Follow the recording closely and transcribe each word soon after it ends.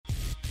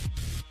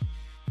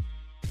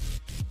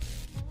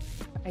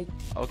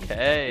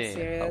Okay,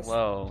 serious?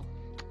 hello.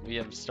 We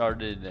have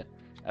started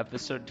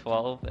episode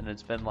 12, and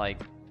it's been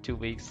like 2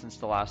 weeks since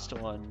the last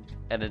one,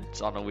 and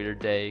it's on a weird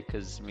day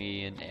because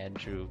me and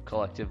Andrew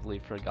collectively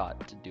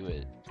forgot to do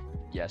it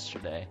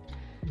yesterday.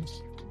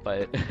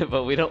 But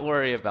but we don't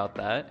worry about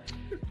that.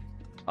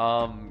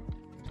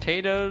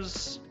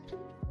 Tato's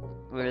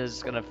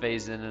is gonna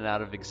phase in and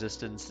out of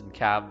existence, and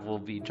Cab will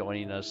be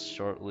joining us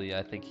shortly.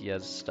 I think he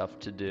has stuff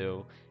to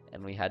do,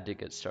 and we had to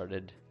get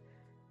started.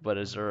 But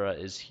Azura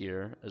is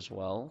here as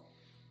well.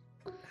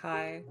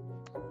 Hi.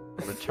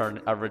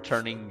 A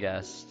returning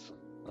guest.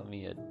 Let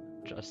me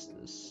adjust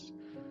this.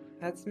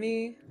 That's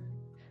me.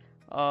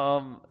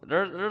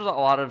 There's a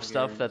lot of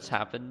stuff Again. that's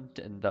happened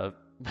in the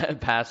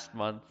past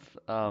month.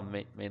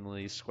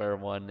 Mainly Square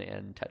One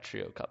and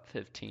Tetrio Cup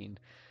 15.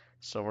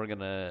 So we're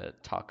gonna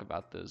talk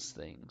about those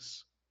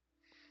things.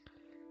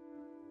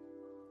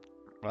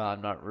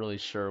 I'm not really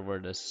sure where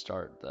to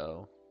start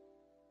though.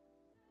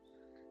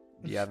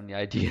 Do you have any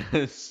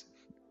ideas?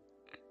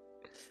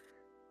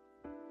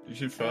 You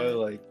should probably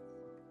like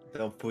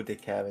don't put the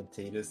Cab and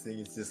Tatos thing.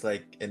 It's just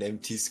like an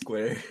empty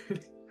square.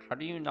 How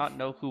do you not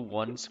know who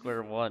won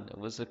Square One? It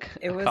was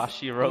It was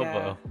Akashi Robo.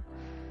 yeah,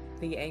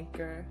 the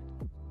anchor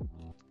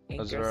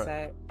Azura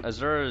set.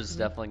 Azura is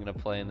definitely gonna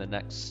play in the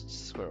next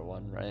Square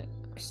One, right?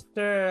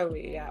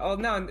 Surely, yeah. Oh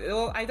no,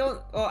 well, I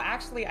don't. Well,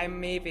 actually, I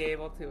may be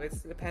able to. It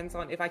depends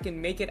on if I can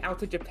make it out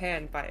to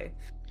Japan by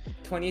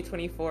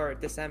 2024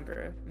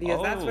 December,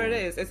 because that's where it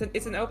is.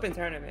 It's an open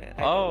tournament.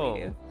 I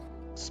believe.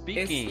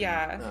 Speaking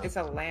It's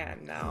a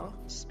LAN now.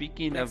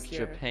 Speaking Next of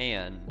year.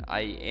 Japan, I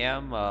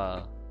am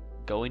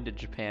going to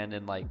Japan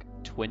in like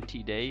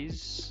 20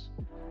 days.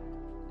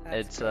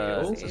 That's It's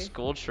a crazy.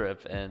 school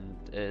trip, and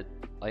it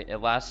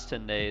lasts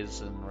 10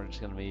 days, and we're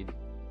just gonna be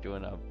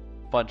doing a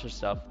bunch of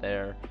stuff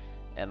there,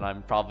 and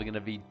I'm probably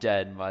gonna be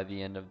dead by the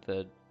end of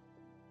the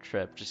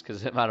trip just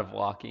because I'm out of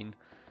walking.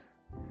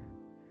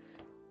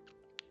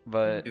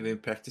 But You've been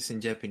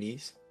practicing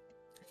Japanese?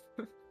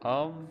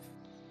 I'll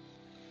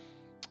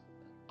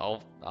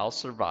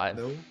survive.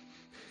 No.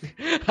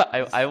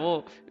 I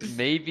will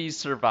maybe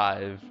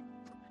survive.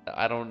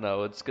 I don't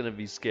know. It's gonna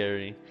be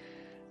scary,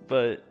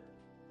 but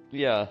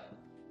yeah.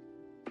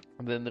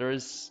 And then there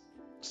is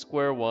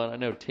Square One. I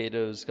know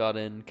Tato's got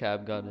in,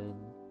 Cab got in,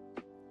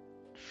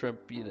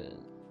 Shrimp you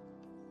didn't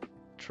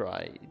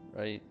try,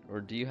 right?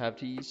 Or do you have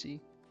TEC?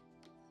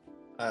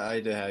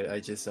 I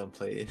just don't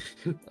play it.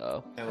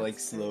 Oh, I'm like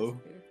slow.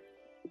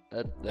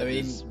 that I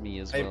mean, is me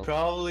as I well.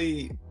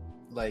 probably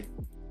like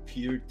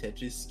pure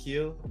Tetris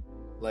skill.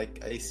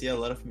 Like I see a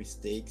lot of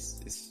mistakes.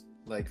 It's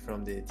like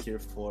from the tier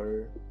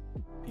 4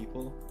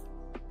 people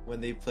when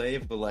they play,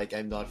 but like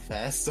I'm not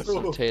fast,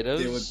 so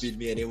Tato's? they would beat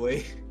me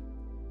anyway.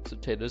 So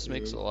Tato's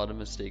makes Yeah. a lot of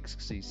mistakes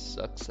because he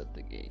sucks at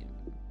the game.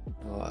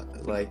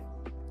 Like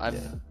I'm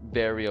Yeah.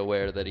 very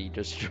aware that he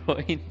just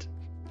joined.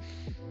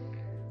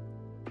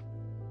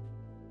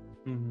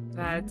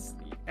 That's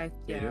yeah,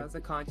 Yeah. it was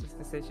a conscious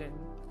decision.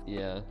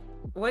 Yeah.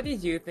 What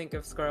did you think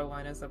of Square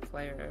One as a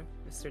player,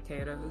 Mr.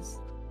 Tatoes?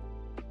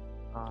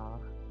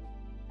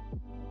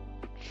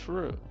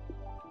 True.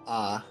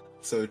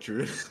 So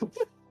true.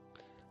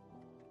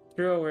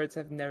 Truer words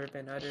have never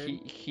been uttered.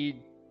 He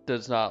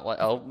does not like.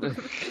 Oh,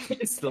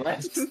 It's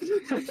left.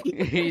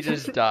 he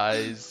just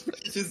dies.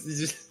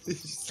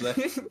 just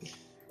left.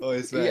 Oh,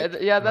 it's Yeah,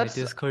 back. yeah. My That's.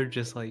 Discord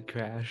just like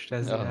crashed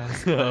as it Oh,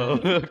 asked. oh,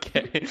 It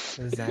okay.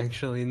 was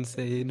actually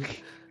insane.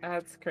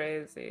 That's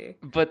crazy.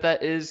 But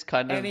that is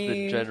kind of the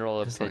Any-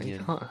 general Just like,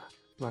 opinion. huh,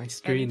 my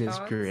screen is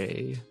thoughts?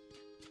 gray.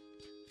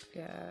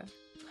 Yeah.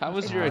 How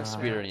was your Uh,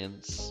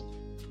 experience?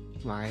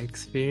 My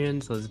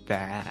experience was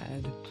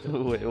bad.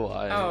 Wait,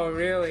 why? Oh,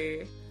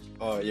 really?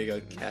 Oh, you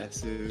got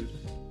Kasu.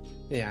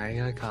 Yeah, I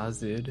got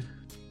Kazu'd.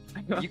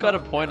 You got a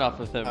point off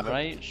of him, Uh,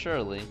 right?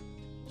 Surely.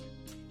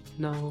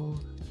 No.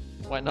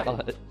 Why not?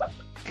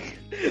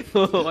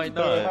 Why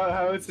not?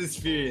 How was his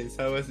experience?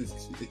 How was his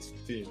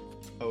experience?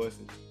 How was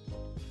it?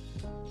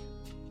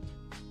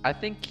 I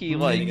think he Playing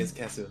like. against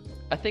Kasu.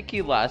 I think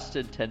he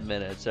lasted 10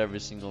 minutes every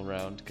single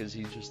round because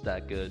he's just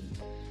that good.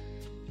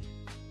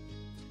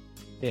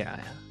 Yeah.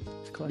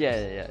 It's close.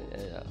 Yeah.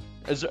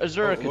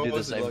 Azura could What do the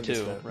was the same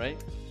longest too, round?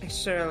 right?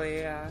 Surely,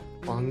 yeah.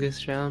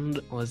 Longest round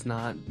was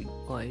not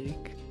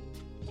like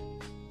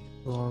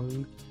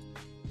long.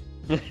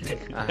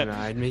 I don't know,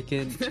 I'd make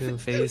it to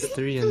phase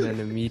 3 and then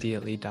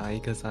immediately die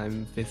because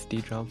I'm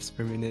 50 drops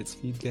per minute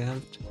speed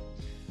capped.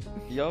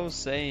 Yo,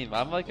 same.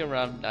 I'm like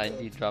around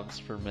 90 drops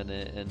per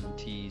minute in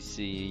TEC.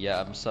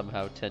 Yeah, I'm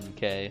somehow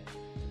 10k.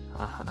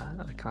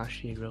 Haha,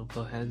 Akashi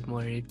Robo has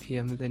more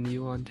APM than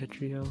you on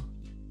Tetrio.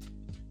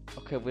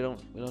 Okay, we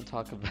don't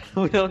talk about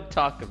we don't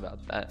talk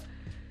about that.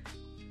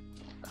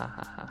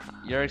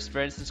 Hahaha. Your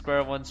experience in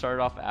Square One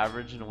started off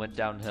average and went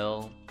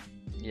downhill.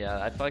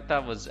 Yeah, I feel like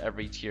that was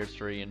every tier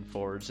 3 and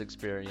 4's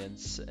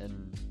experience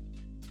in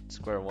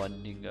Square One,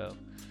 Ningo.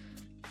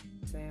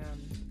 Damn.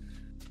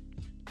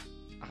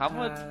 How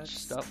much That's-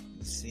 stuff?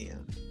 See,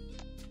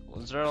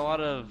 Was there a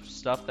lot of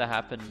stuff that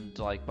happened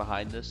like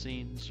behind the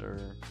scenes, or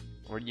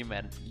were you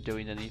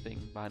doing anything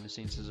behind the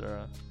scenes,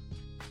 Azura?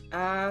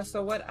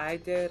 So what I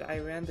did, I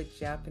ran the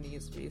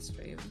Japanese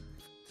restream.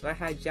 So I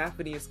had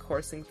Japanese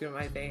coursing through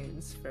my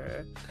veins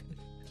for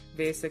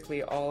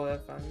basically all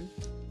of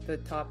the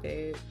top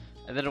 8.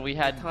 And then we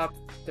had top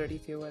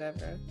 32,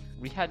 whatever.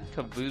 We had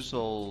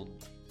Caboozle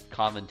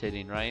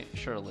commentating, right?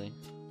 Surely.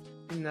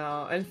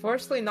 No,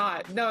 unfortunately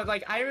not. No,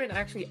 like Iron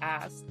actually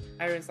asked.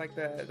 Iron's like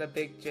the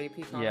big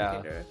JP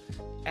commentator,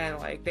 and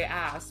like they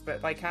asked,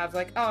 but like Cav's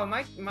like, oh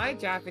my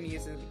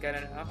Japanese isn't good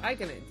enough. I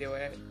couldn't do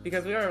it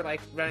because we were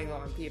like running low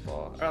on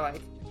people, or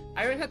like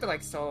Iron had to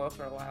like solo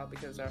for a while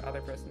because our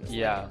other person was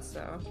late,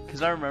 so.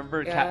 Because I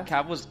remember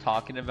Cav was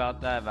talking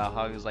about that, about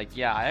how he was like,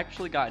 yeah, I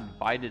actually got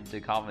invited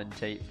to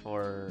commentate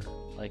for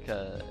like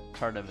a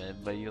tournament,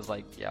 but he was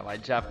like, yeah, my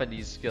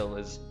Japanese skill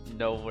is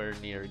nowhere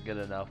near good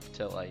enough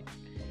to like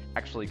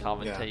actually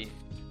commentate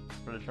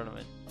for the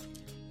tournament.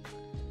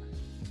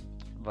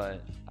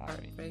 But I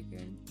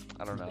mean,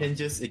 I don't know. You can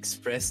just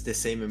express the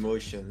same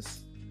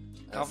emotions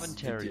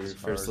commentary as is your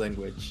first hard.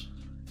 language.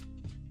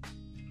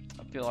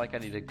 I feel like I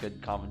need a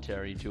good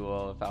commentary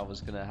duo if I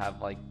was gonna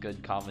have like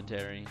good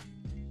commentary,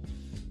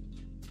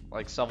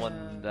 like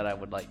someone that I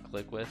would like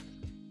click with.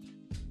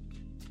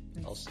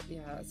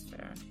 Yeah, that's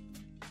fair.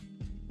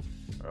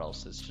 Or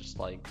else it's just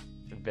like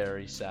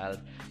very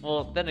sad.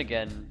 Well, then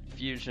again,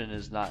 Fusion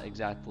is not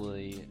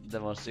exactly the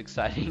most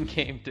exciting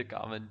game to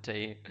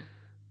commentate.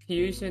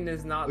 Fusion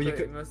is not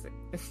the most.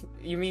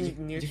 You mean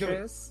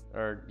Nutris?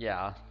 Or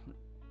yeah.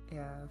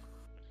 Yeah,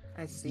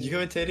 I see. You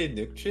commentated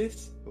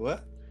Nutris?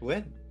 What?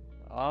 When?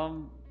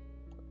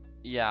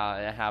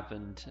 Yeah, it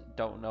happened.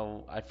 Don't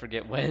know, I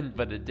forget when,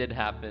 but it did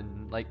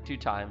happen like 2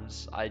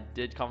 times. I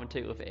did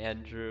commentate with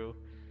Andrew,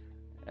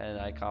 and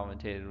I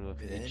commentated with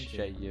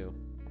HJU.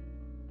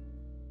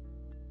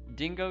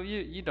 Dingo,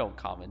 you don't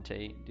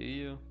commentate, do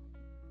you?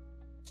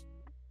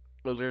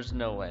 Well, there's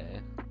no way.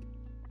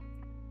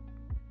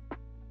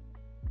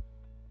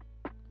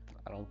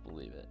 I don't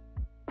believe it.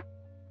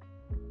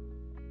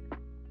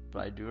 But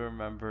I do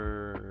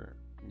remember.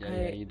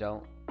 Yeah, you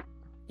don't.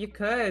 You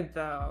could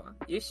though.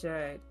 You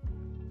should.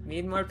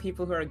 Need more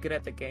people who are good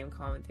at the game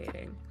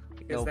commentating,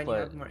 because then you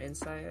have more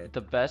insight.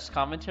 The best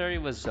commentary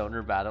was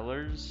Zoner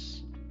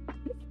Battlers.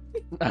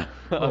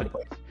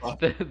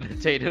 The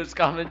potatoes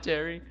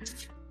commentary.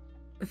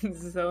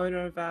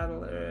 Zoner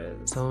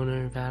Battlers.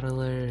 Zoner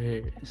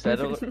Battlers.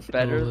 Better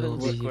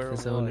than Square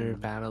Zoner One.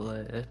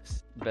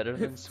 Battlers. Better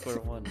than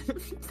Square One.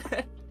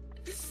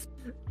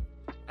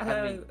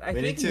 I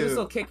think Moose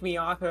will kick me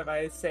off if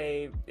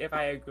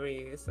I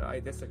agree, so I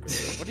disagree.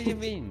 What do you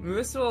mean?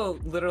 Moose will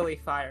literally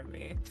fire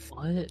me.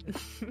 What?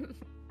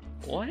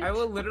 What? I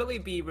will literally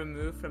be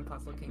removed from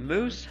Puzzle Kingdom.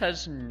 Moose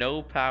has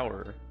no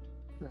power.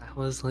 That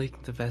was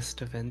like the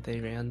best event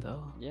they ran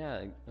though.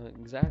 Yeah,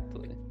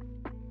 exactly.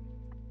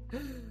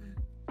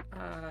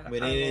 We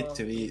need it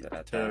to be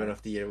Tournament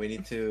of the Year. We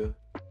need to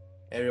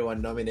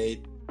everyone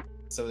nominate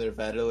some of their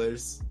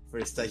battlers for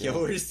Stagio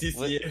Wars this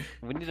year.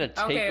 We need to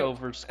take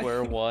over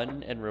Square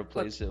One and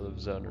replace it with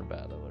Zoner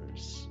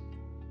Battlers.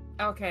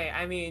 Okay,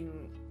 I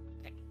mean,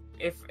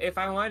 if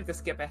I wanted to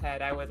skip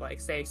ahead, I would like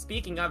say,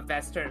 speaking of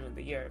best tournament of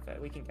the year,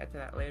 but we can get to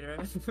that later.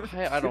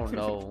 I don't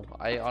know.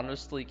 I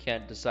honestly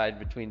can't decide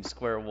between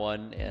Square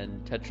One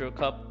and Tetro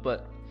Cup,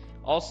 but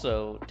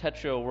also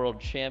Tetro World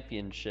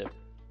Championship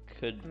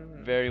could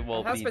very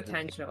well has be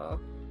potential.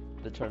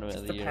 The tournament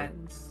of the year.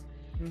 Depends.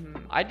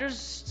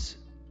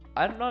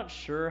 I'm not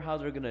sure how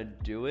they're gonna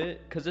do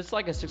it, because it's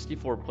like a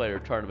 64-player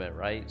tournament,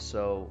 right?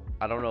 So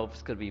I don't know if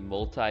it's gonna be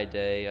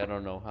multi-day. I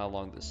don't know how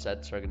long the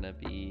sets are gonna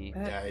be.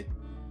 Yeah, it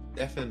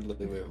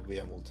definitely will be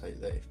a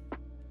multi-day.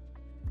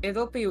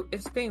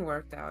 It's being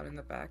worked out in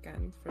the back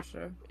end for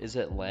sure. Is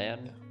it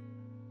LAN?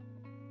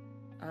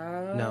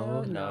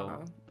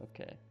 No.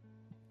 Okay.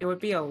 It would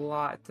be a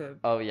lot to.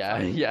 Oh yeah,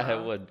 yeah,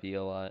 it would be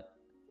a lot.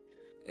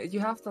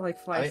 You have to like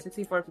fly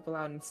 64 people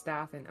out and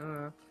staff and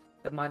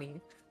the money.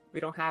 We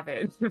don't have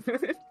it.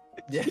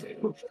 Yeah.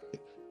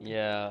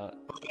 Yeah.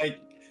 Like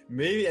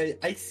maybe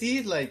I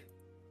see like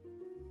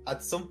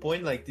at some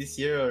point like this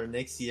year or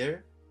next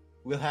year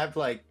we'll have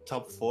like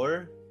top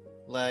 4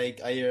 like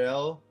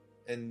IRL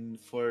and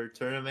for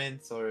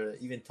tournaments, or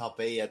even top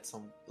 8 at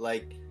some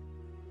like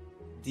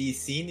the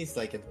scene is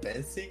like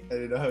advancing. I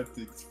don't know how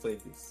to explain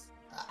this.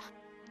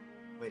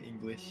 My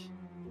English.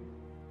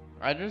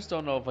 I just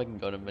don't know if I can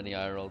go to many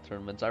IRL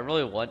tournaments. I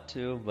really want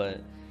to,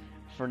 but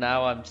for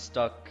now I'm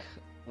stuck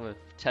with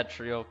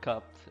Tetrio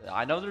Cup.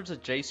 I know there's a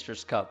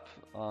Jasters Cup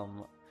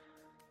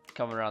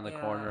coming around the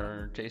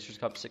corner. Jasters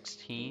Cup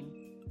 16.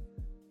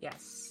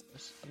 Yes.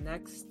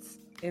 Next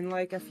in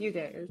like a few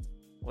days.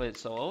 Wait,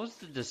 so what was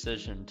the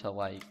decision to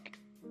like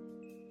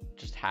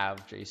just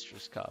have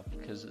Jasters Cup?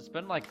 Because it's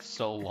been like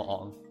so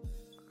long.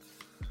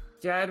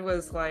 Jed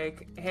was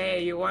like,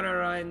 "Hey, you want to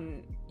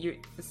run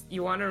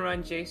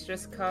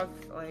Jasters Cup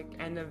like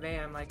end of May?"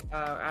 I'm like,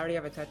 I already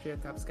have a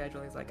Tetrio Cup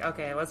schedule." He's like,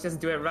 "Okay, let's just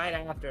do it right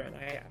after," and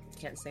I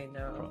can't say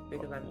no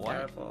because I'm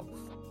terrible.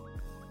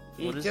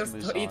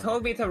 He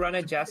told me to run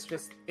a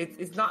Jasters.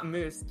 It's not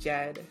Moose,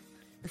 Jed.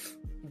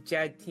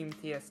 Jed Team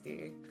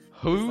TSD.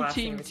 Who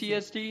Team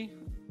TSD?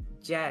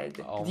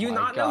 Jed. Oh Do you my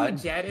not God. know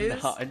who Jed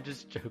is? No, I'm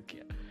just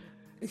joking.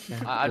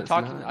 Cat I'm does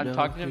talking. not I'm know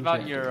talking who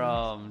about Jet your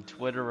is.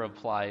 Twitter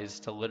replies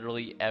to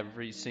literally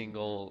every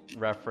single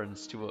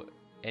reference to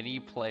any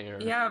player.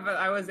 Yeah, but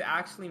I was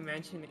actually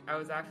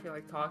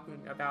like talking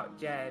about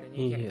Jed, and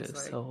you He can't is just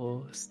like.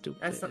 so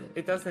stupid.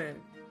 It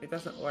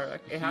doesn't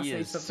work. It has He to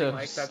be is something so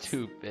like that's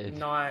stupid.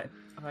 not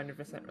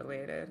 100%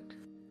 related.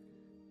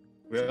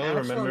 We all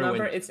Actual remember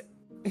number, when. it's.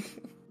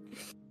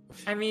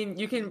 I mean,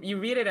 you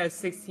read it as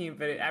 16,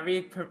 but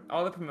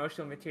all the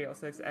promotional material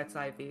says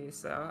XIB,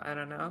 so I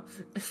don't know.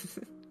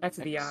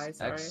 XVI,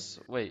 sorry.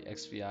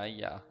 XVI,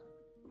 yeah.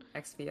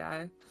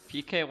 XVI.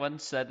 PK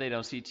once said they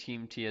don't see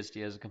Team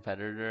TSD as a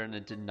competitor, and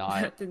it did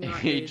not That did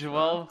not age age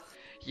well.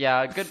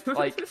 Yeah, good.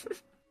 Like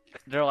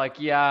they're like,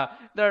 yeah,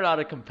 they're not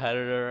a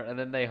competitor, and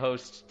then they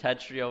host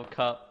Tetrio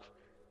Cup,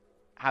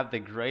 have the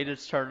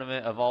greatest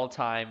tournament of all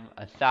time,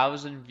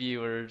 1,000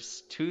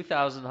 viewers,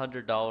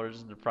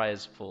 $2,100 in the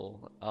prize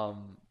pool.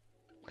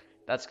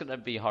 That's gonna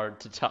be hard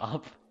to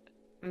top.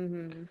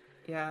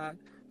 Yeah.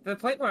 The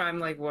point where I'm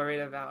like worried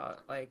about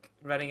like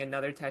running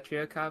another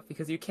Tetrio Cup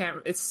because you can't.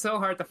 It's so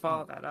hard to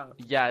follow that up.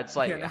 Yeah, it's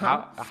like You know?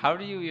 how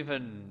do you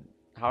even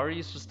how are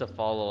you supposed to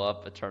follow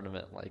up a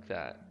tournament like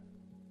that?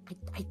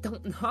 I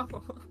don't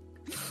know.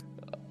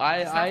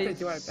 I Just have to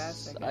do our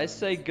best, I I guess.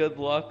 say good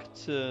luck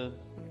to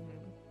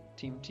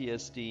Team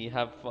TSD.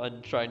 Have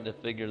fun trying to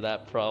figure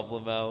that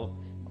problem out.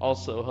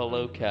 Also,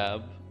 hello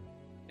Cab.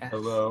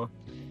 Hello.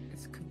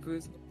 It's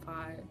caboose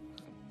pie.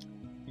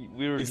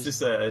 We were Is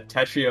just this a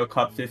Tetrio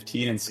Cup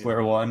 15 and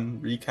Square One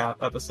recap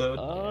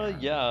episode?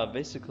 yeah,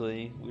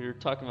 basically we were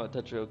talking about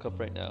Tetrio Cup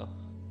right now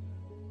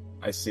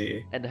I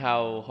see. and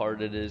how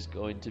hard it is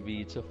going to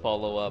be to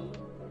follow up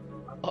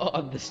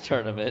on this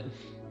tournament.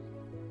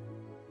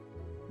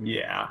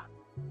 Yeah.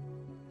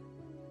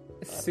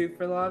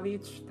 Super lobby.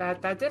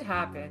 That did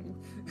happen.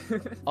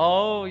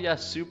 Oh yeah,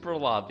 Super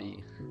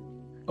Lobby.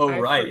 Oh, I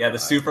right. Yeah, the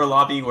forgot. Super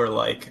Lobby where,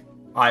 like,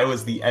 I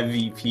was the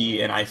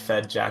MVP and I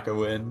fed Jack a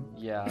win.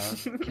 Yeah,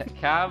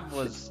 Cab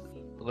was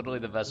literally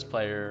the best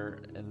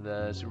player in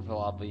the Super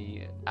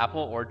Lobby.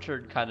 Apple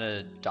Orchard kind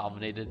of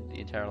dominated the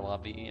entire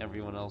lobby.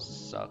 Everyone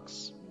else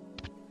sucks,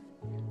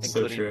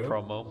 So including true.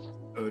 Promo.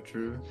 Oh,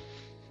 true.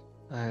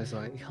 I was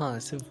like,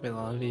 super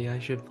lobby, I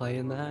should play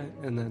in that.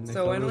 And then I So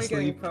fell when are we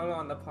getting asleep. promo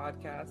on the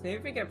podcast? Maybe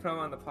if we get promo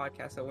on the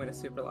podcast, I'll win a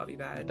super lobby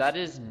badge. That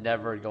is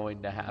never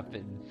going to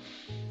happen.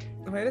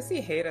 Why does he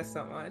hate us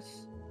so much?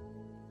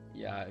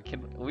 Yeah,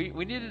 we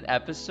need an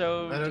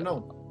episode I don't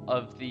know.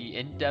 of the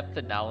in-depth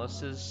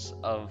analysis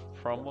of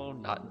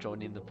Promo not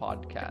joining the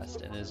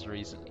podcast and his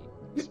reasoning.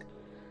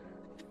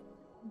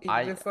 You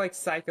I- just like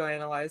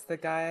psychoanalyze the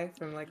guy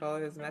from like all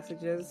of his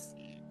messages.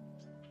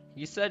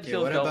 He said Okay,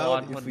 he'll what go about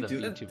on if when we the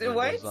do- VTuber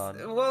What? goes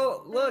on.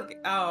 Well, look.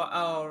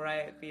 Oh,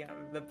 right.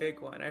 The big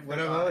one. I What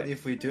forgot. about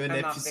if we do an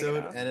I'm not big episode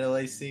enough.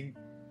 analyzing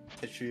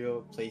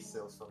Tetrio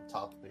playstyle from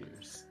top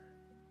players?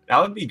 That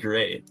would be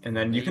great. And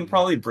then you can Maybe.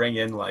 probably bring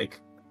in like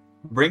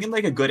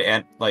a good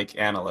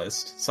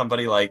analyst,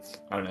 somebody like,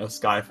 I don't know,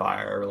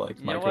 Skyfire or like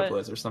You know what?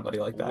 Microblizz or somebody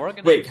like that. We're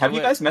gonna Wait, have do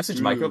you it- guys messaged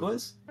Ooh.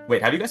 Microblizz?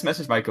 Wait, have you guys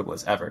messaged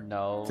Microblizz ever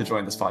No. to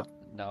join this pod?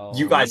 No.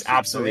 You guys should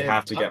absolutely do it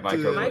have to get up to-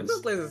 Microblizz.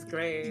 Microblizz is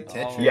great.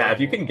 Tetris. Yeah, if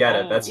you can get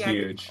it, that's Yeah,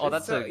 huge. Oh,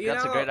 that's So, a you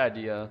that's a know- great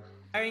idea.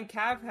 I mean,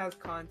 Cav has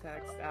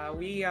context.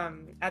 We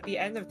at the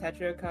end of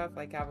Tetrio Cup,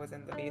 like Cav was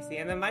in the VC,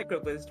 and then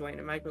Microblizz joined,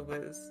 and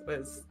Microblizz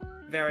was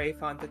very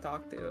fun to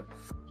talk to.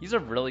 He's a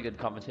really good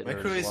commentator.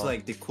 Micro as is well.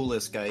 like the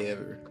coolest guy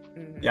ever.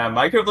 Yeah,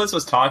 Microblizz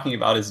was talking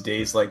about his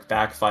days like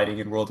backfighting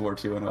in World War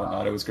II and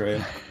whatnot. It was great.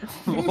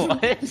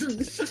 What?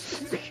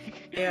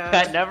 Yeah.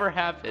 That never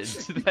happened.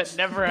 That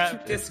never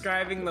happened.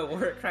 Describing the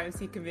war crimes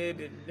he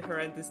committed in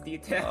horrendous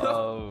detail.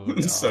 Oh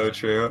no. So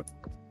true.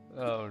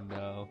 Oh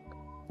no.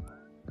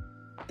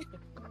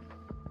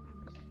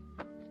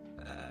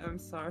 I'm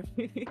sorry.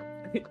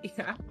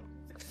 Yeah.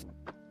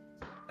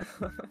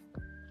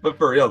 But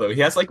for real though,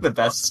 he has like the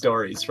best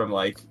stories from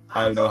like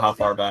I don't know how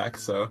far back.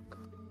 So,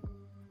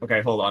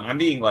 okay, hold on. I'm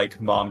being like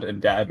mommed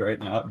and dadded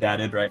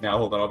right now.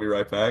 Hold on, I'll be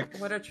right back.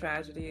 What a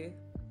tragedy.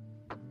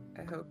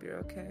 I hope you're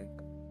okay.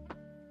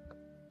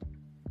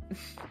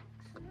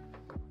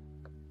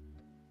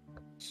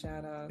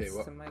 Shout outs Okay,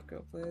 what- to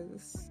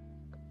Microblizz.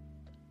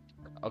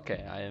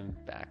 Okay, I am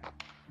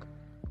back.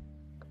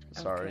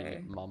 Sorry,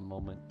 Okay. mom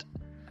moment.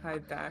 Hi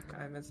back,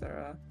 I'm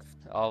Azura.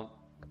 Oh,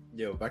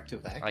 Yo, back to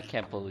back. I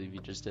can't believe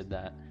you just did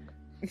that.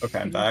 Okay,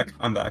 I'm back.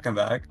 I'm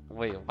back.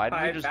 Wait, why did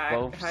Hi, we just back.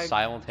 both Hi.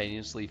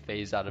 simultaneously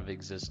phase out of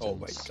existence? Oh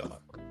my god.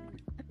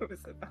 I was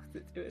about to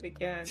do it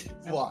again.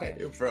 Why,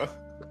 bro?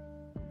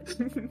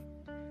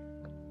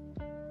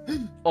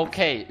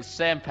 Okay,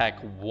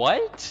 Sampack,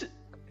 what?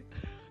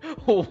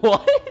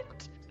 What?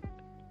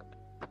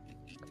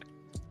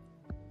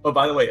 Oh,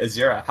 by the way,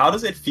 Azura, how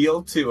does it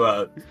feel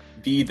to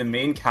be the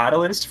main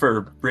catalyst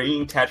for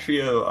bringing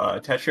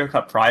Tetrio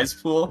Cup prize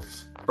pool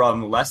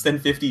from less than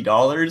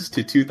 $50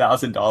 to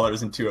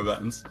 $2,000 in 2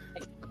 events?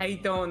 I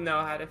don't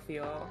know how to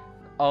feel.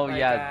 Oh Like,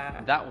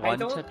 yeah, that I one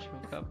don't-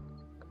 Tetrio Cup.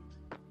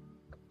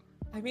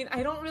 I mean,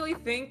 I don't really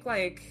think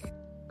like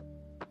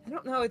I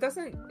don't know. It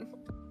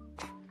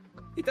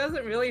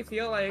doesn't really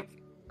feel like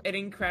an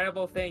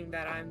incredible thing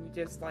that I'm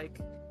just like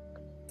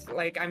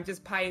I'm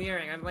just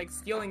pioneering. I'm like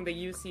stealing the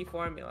UC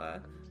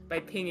formula by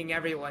pinging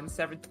everyone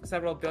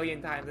several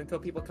billion times until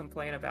people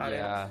complain about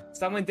it.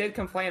 Someone did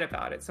complain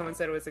about it. Someone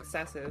said it was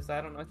excessive, so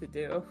I don't know what to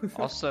do.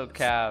 Also,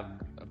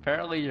 Cab,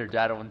 apparently your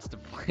dad wants to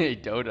play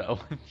Dodo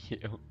with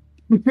you.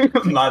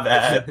 My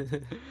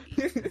bad.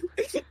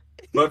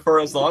 But for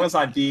as long as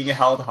I'm being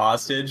held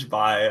hostage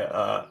by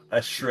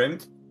a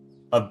shrimp,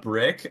 a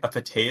brick, a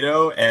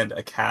potato, and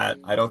a cat,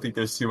 I don't think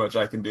there's too much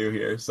I can do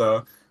here.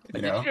 So,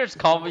 you know. Did you just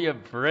call me a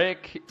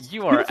brick?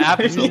 You are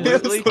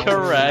absolutely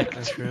correct.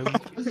 A shrimp.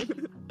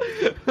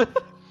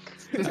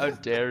 How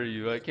dare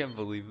you? I can't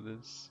believe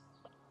this.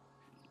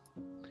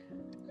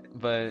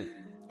 But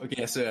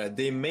Okay, so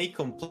they may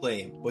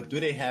complain, but do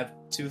they have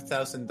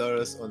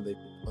 $2,000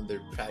 on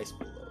their prize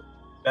pool?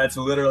 That's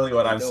literally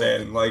what I'm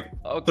saying. Like,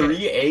 okay.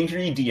 3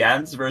 angry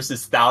DMs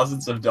versus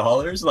thousands of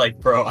dollars? Like,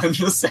 bro, I'm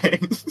just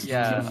saying.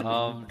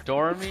 Yeah,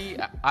 Dormy,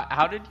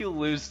 how did you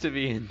lose to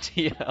me in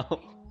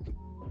TL?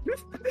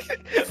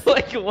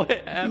 Like, what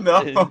happened?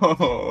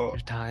 No.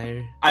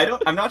 Retire.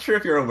 I'm not sure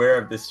if you're aware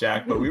of this,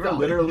 Jack, but we were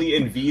literally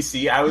in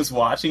VC. I was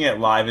watching it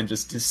live and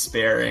just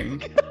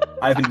despairing.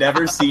 I've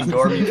never seen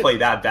Dormy play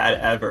that bad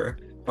ever.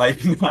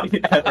 Like, not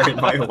ever in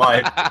my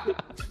life.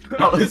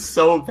 That was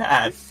so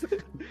bad.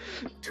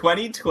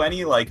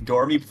 2020, like,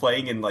 Dormy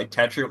playing in, like,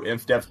 Tetra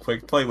Inf Dev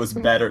Quick Play was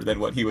better than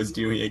what he was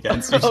doing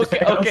against me.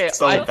 Okay,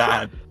 so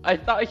bad. I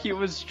thought he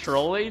was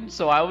trolling,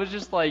 so I was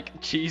just,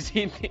 like,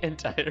 cheesing the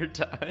entire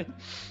time.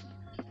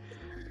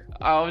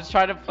 I was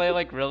trying to play,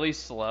 like, really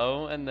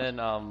slow, and then,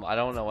 I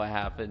don't know what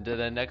happened. And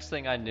then next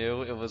thing I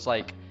knew, it was,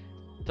 like,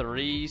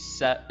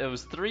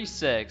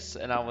 3-6,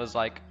 and I was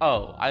like,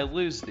 oh, I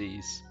lose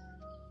these.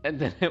 And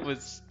then it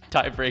was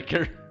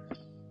tiebreaker.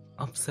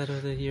 Upset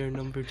of the year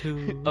number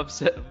 2.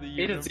 Upset of the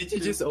year. Did you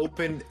just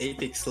open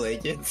Apex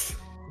Legends?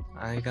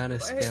 I got a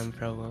spam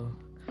promo.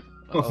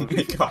 Oh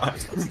my god.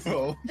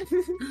 No.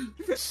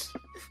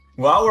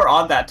 While we're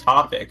on that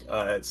topic,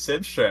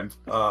 Simshrimp,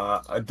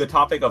 the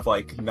topic of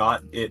like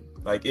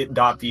it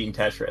not being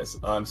Tetris.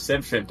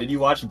 Simshrimp, did you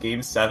watch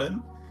Game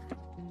 7?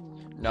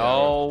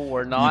 No,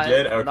 we're not. You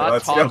did? Okay, we're not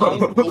let's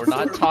talking. go. We're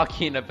not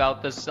talking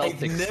about the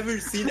Celtics. I've never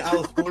seen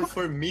Al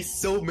Horford miss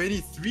so many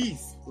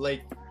threes.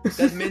 Like,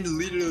 that man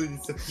literally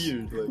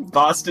disappeared. Like,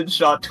 Boston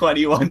shot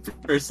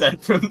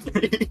 21% from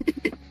 3.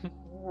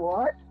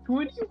 what?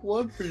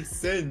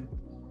 21%?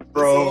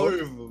 Bro.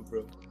 That's horrible,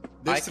 bro.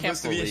 They're I can't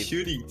supposed to be a believe-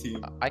 shooting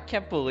team. I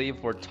can't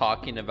believe we're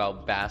talking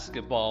about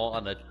basketball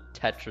on a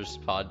Tetris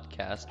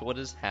podcast. What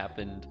has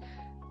happened?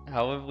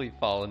 How have we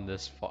fallen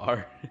this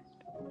far?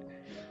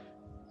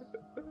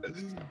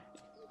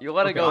 You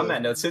want to go? On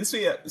that note, since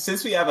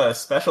we have a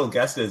special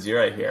guest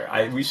Azura here,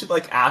 we should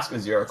like ask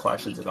Azura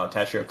questions about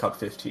Tetra Cup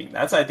 15.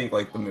 That's I think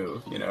like the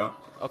move, you know.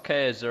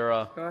 Okay,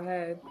 Azura. Go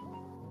ahead.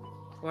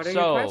 What are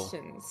So- your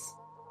questions?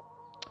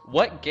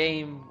 What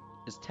game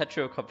is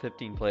Tetra Cup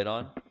 15 played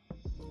on?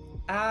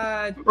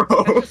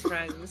 Tetris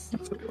Friends.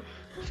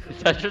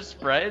 Tetris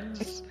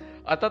Friends?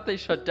 I thought they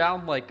shut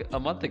down like a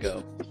month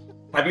ago.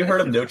 Have you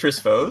heard of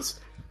Notris Foes?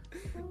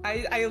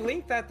 I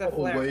linked that to Oh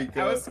Flare. my I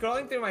God. was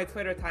scrolling through my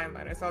Twitter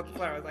timeline. I saw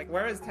Flare. I was like,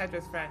 "Where is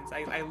Tetris Friends?"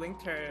 I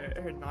linked her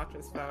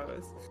Notris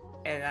Foes,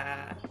 and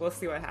we'll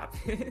see what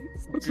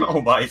happens. Oh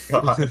my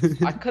god.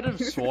 I could have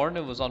sworn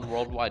it was on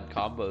Worldwide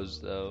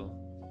Combos though.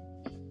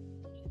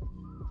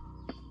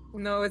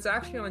 No, it's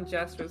actually on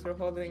Gestures. We're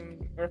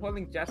holding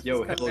Gestures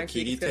Yo, Cup Hello next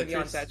week. Kitty It's gonna be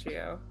on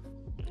Tetris?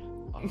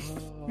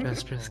 Tetrio.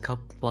 Gestures Cup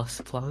plus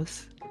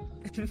plus.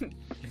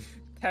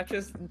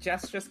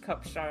 Gestures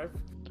Cup Sharp.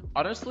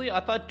 Honestly, I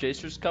thought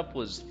Jacer's Cup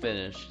was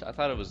finished. I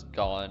thought it was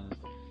gone.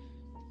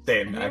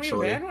 Same, I mean,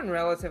 actually. we ran one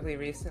relatively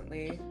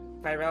recently.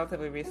 By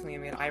relatively recently, I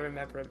mean I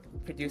remember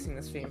producing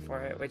the stream for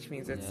it, which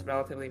means it's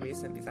relatively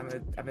recent because I'm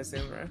a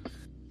Zoomer.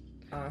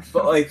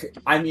 But like,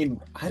 I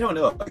mean, I don't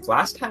know. Like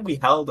last time we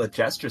held a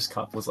Gestures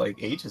Cup was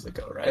like ages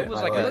ago, right? It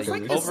was Am I like it was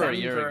like over a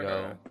year December.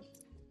 ago.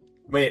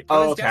 Wait. It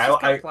Oh, was okay. Gestures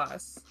Cup I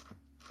Plus.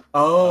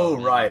 Oh,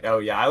 man. right. Oh,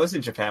 yeah. I was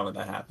in Japan when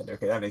that happened.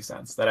 Okay, that makes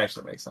sense. That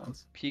actually makes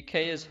sense.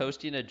 PK is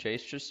hosting a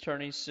Jacer's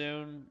tourney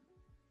soon.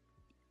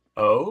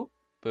 Oh.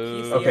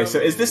 Boo. Okay, so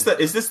is this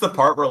the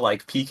part where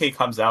like PK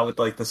comes out with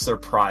like the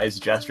surprise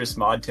Gestures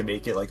mod to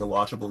make it like a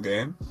watchable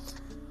game?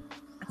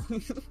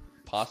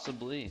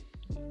 Possibly.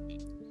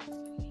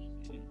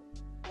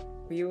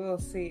 We will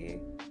see.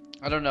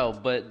 I don't know,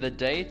 but the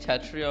day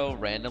Tetrio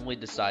randomly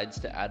decides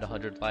to add a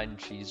 100-line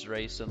cheese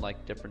race and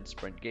like different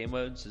sprint game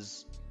modes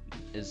is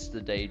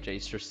the day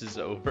Jacer's is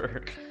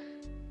over.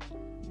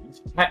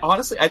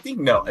 I think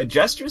no.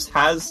 Gestures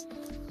has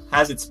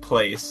its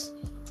place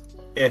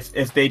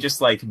if they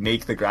just like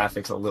make the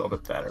graphics a little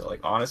bit better. Like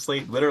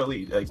honestly,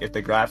 literally, like if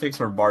the graphics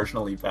were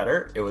marginally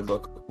better, it would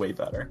look way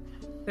better.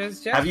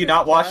 There's Have you Gestures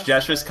not watched Plus,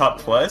 Gestures Cup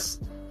Plus?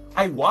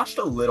 I watched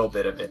a little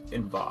bit of it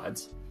in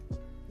VODs.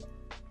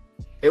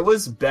 It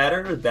was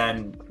better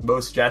than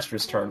most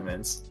Gestures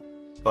tournaments,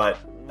 but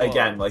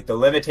again, like the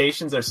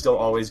limitations are still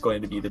always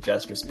going to be the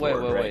gesture sport,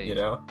 right? Wait. You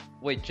know.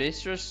 Wait,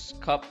 Jacer's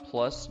Cup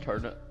Plus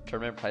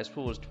tournament prize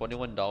pool was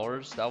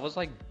 $21. That was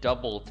like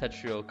double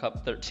Tetrio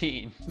Cup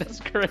 13. That's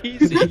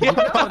crazy. No,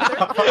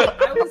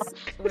 I was.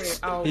 Wait,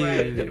 oh,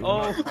 right.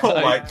 Oh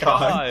my my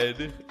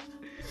God.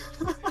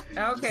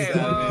 Okay,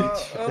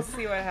 well, we'll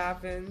see what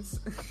happens.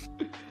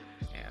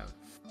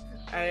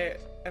 Yeah.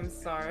 I'm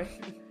sorry.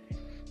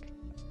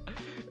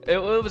 It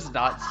was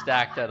not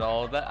stacked at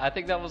all. I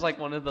think that was like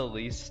one of the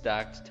least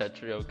stacked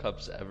Tetrio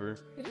Cups ever.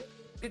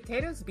 Did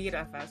Tatos beat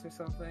FS or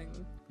something?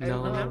 I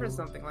No. remember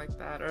something like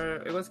that, or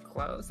it was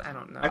close. I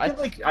don't know.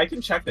 I can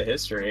check the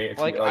history if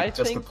Like, you, like, I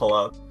just think- to pull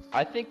up.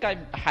 I think I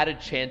had a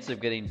chance of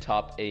getting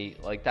top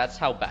 8. Like, that's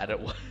how bad it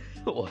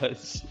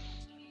was.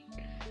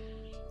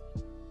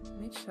 Let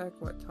me check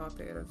what top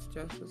 8 of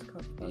Josh's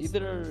Cup was.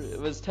 Either it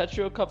was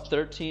Tetrio Cup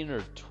 13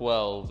 or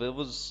 12. It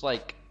was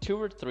like 2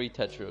 or 3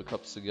 Tetrio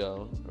Cups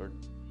ago. Or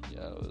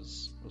yeah, it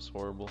was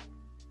horrible.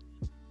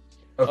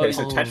 Okay, Oh,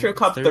 so Oh, Tetrio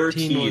Cup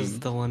 13 was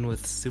the one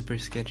with super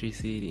sketchy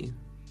seeding.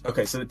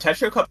 Okay, so the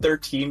Tetrio Cup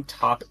 13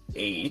 top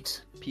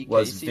 8 PK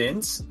was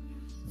seed?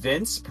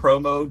 Vince,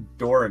 Promo,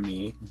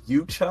 Dorami,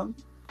 Yuchum,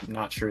 I'm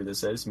not sure who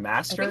this is, I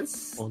Master.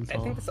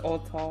 think it's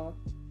Old Tall.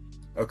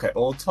 Okay,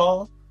 Old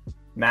Tall,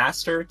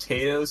 Master,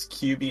 Tatos,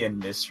 QB, and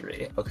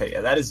Mystery. Okay,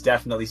 yeah, that is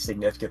definitely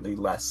significantly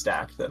less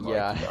stacked than like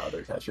Yeah. the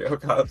other Tetrio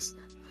Cups.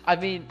 I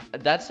mean,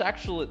 that's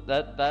actually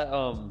that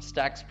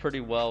stacks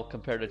pretty well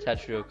compared to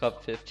Tetrio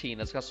Cup 15.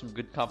 It's got some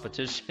good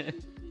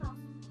competition.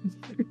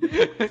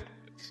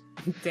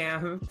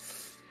 Damn.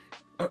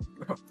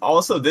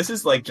 Also, this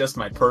is like just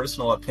my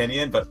personal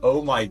opinion, but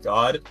oh my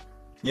god.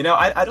 You know,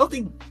 I don't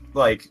think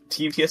like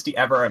Team TSD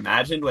ever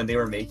imagined when they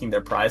were making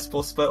their prize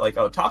pool split, like,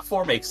 oh, top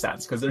 4 makes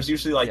sense, because there's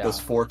usually like Yeah. those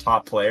 4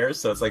 top players,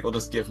 so it's like we'll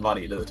just give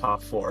money to the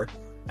top 4.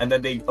 And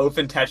then they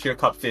open Tetrio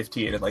Cup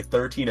 15 and like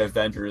 13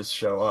 Avengers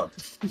show up.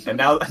 And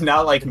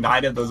now like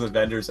 9 of those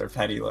Avengers are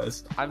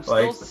penniless. I'm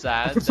Like, still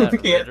sad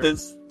looking at that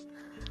this.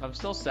 I'm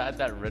still sad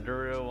that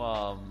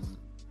Ritteru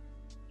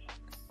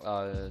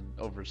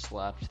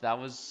overslept. That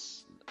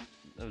was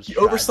He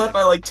overslept tragic.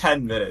 by like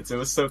 10 minutes. It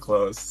was so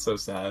close. So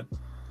sad.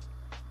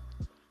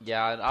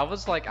 Yeah, and I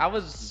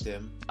was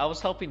Dim.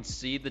 helping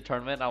seed the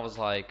tournament. And I was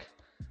like,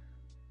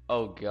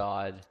 oh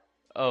god,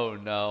 oh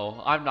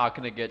no, I'm not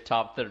gonna get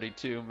top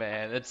 32,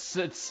 man. It's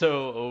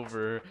so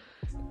over.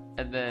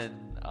 And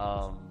then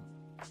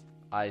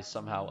I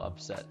somehow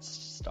upset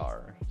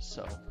Star.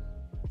 So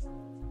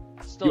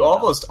still You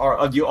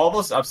no.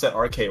 almost upset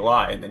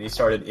RKY, and then you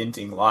started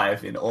inting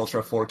live in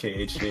Ultra 4K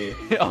HD.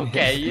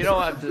 Okay, we don't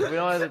have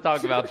to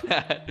talk about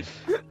that.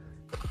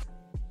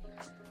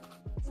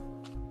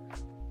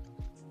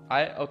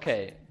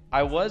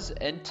 I was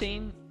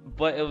inting,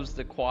 but it was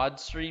the quad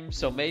stream,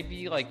 so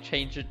maybe like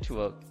change it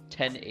to a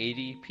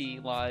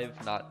 1080p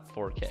live, not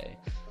 4K.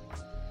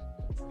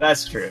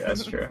 That's true.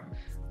 That's true.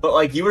 But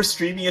like you were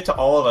streaming it to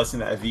all of us in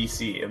that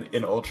VC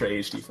in Ultra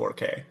HD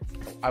 4K.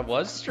 I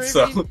was streaming.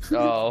 So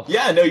Oh,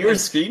 yeah, no, you were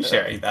screen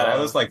sharing that. I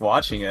was like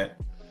watching it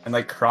and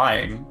like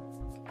crying.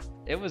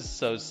 it was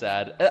so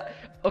sad.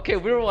 Okay,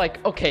 we were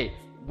like, okay,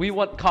 we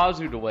want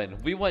Kazu to win,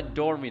 we want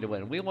Dormy to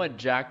win, we want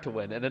Jack to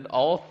win, and then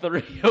all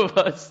 3 of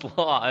us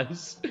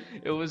lost.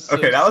 It was so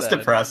Okay, that was sad.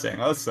 depressing.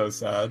 That was so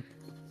sad.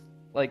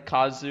 Like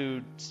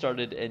Kazu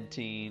started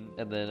inting,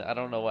 and then I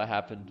don't know what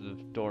happened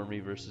with Dormy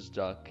versus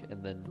Duck,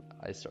 and then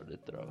I started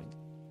throwing.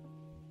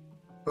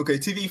 Okay,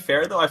 to be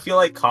fair though, I feel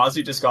like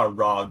Kazu just got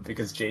robbed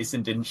because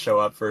Jason didn't show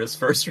up for his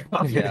first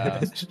round.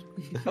 Yeah.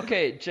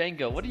 Okay,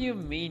 Jenga, what do you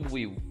mean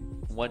we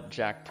want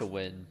Jack to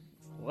win?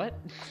 What?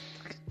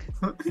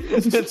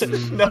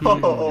 No.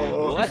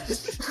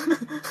 What?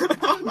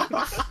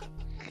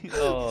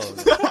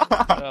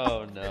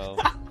 Oh no.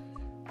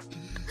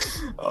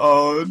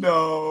 Oh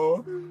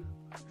no.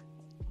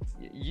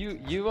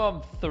 You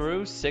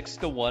threw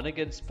 6-1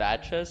 against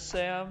Batcha,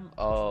 Sam?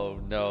 Oh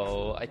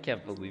no, I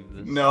can't believe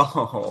this.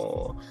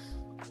 No.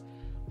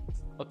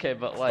 Okay,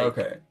 but like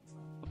Okay.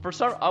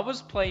 I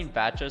was playing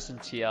Batchus and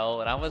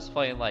TL, and I was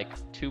playing like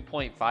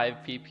 2.5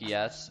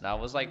 PPS, and I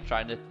was like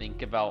trying to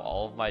think about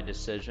all of my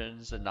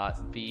decisions and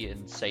not be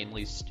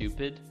insanely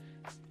stupid.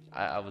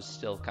 I was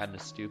still kind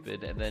of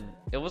stupid, and then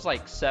it was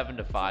like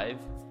 7-5,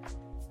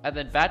 and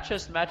then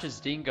Batchus matches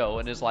Dingo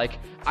and is like,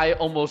 I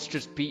almost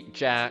just beat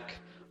Jack.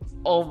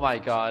 Oh my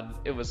god,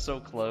 it was so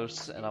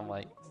close, and I'm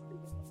like,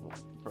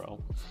 bro,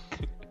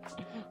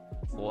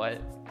 what?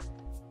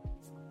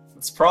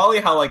 It's probably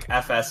how like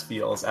FS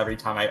feels every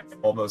time I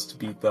almost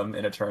beat them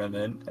in a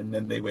tournament and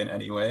then they win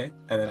anyway.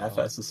 And then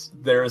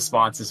their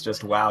response is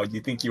just, wow,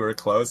 you think you were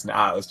close?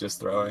 Nah, I was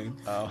just throwing.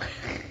 Oh.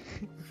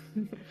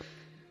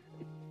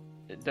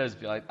 It does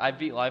feel like I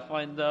beat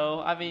Lifeline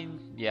though. I mean,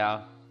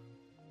 yeah,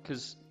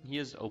 because he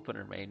is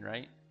opener main,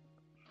 right?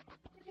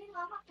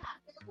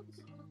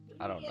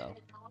 I don't know.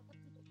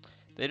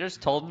 They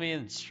just told me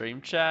in stream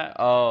chat.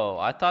 Oh,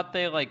 I thought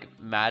they like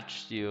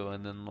matched you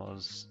and then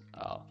was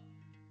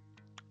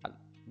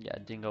yeah,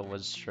 Dingo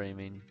was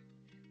streaming.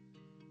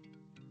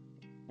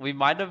 We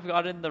might have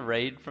gotten the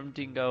raid from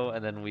Dingo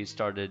and then we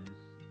started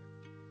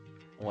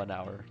 1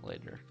 hour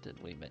later than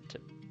we meant to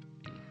be.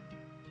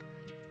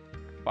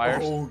 Fire...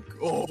 Oh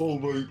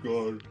my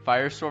god.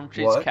 Firestorm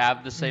treats What?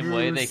 Cavs the same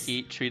way the Moose.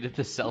 Heat treated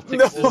the Celtics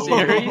No. this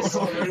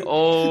series.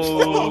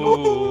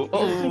 Oh,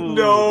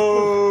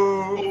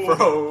 No,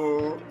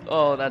 bro.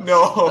 oh, that's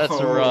No.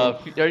 that's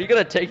rough. Are you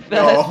gonna take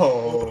that?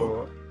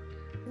 No.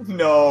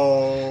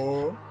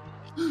 No.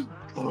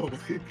 Oh my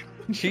god.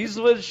 Cheese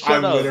Whiz, shut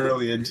I'm up.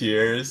 literally in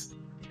tears.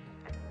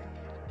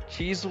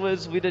 Cheese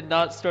Whiz, we did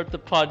not start the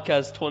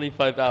podcast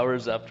 25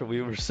 hours after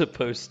we were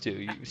supposed to.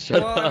 You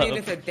shut Well, up. I mean,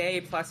 it's a day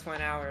plus 1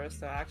 hour,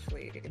 so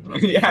actually.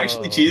 Yeah,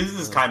 actually, No. Jesus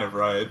is kind of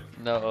right.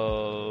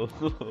 No.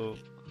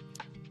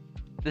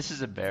 This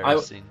is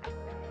embarrassing.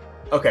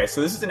 Okay,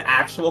 so this is an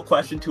actual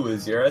question to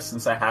Azura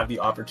since I have the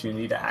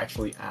opportunity to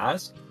actually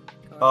ask.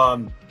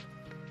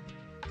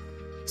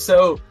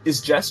 So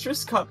is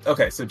Jestrus Cup...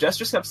 Okay, so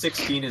Jestrus Cup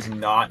 16 is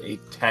not a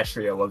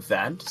Tetrio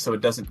event, so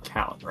it doesn't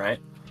count, right?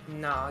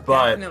 No,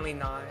 But- definitely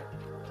not.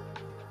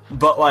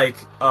 But, like,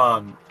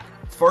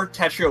 for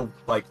Tetrio,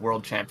 like,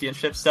 World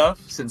Championship stuff,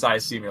 since I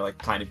assume you're, like,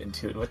 kind of in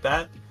tune with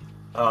that,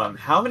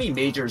 how many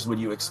majors would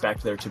you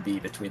expect there to be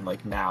between,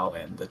 like, now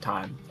and the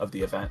time of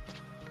the event?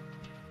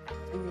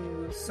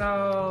 Ooh,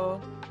 so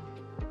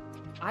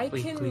I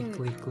Leak, can.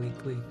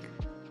 leak.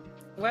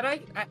 What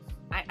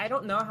I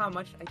don't know how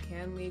much I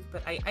can leak,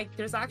 but I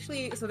there's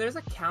actually there's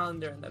a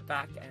calendar in the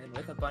back end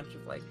with a bunch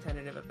of like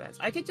tentative events.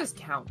 I could just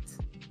count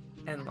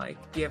and like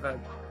give a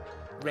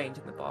range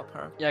in the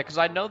ballpark. Yeah, because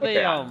I know they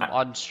Okay,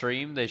 on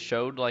stream they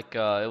showed like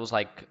it was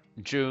like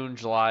June,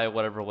 July,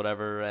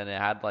 whatever, and it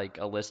had like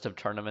a list of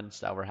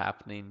tournaments that were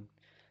happening,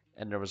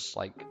 and there was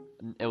like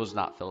it was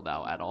not filled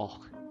out at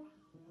all.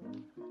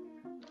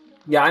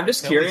 Yeah, I'm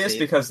just Can we curious say-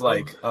 because,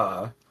 like,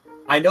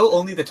 I know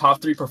only the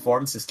top 3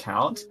 performances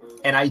count,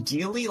 and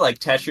ideally, like,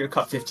 Tetrio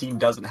Cup 15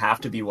 doesn't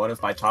have to be one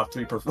of my top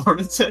 3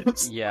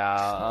 performances.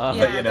 Yeah.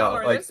 Yeah, you know, don't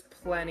worry, like- there's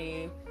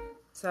plenty.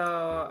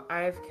 So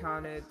I've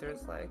counted.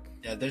 There's like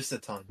Yeah, there's a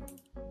ton.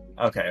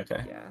 Okay.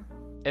 yeah.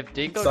 If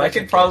Dingo So I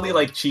doesn't could probably, get-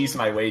 like, cheese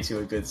my way to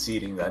a good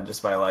seeding then,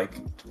 just by, like,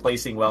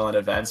 placing well in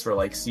events where,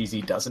 like,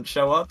 CZ doesn't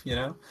show up, you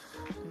know?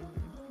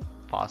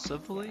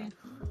 possibly.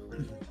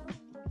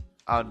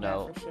 Oh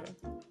no. Yeah, for sure.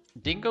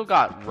 Dingo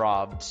got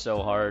robbed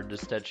so hard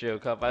this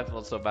Tetrio Cup. I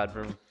felt so bad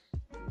for him.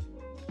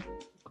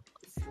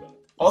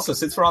 Also,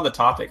 since we're on the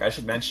topic, I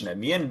should mention it.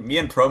 Me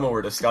and Promo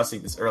were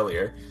discussing this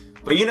earlier.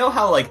 But you know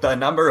how, like, the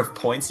number of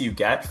points you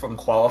get from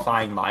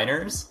qualifying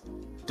minors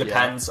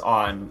depends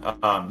on,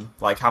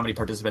 like, how many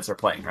participants are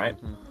playing, right?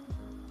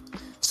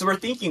 So we're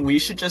thinking we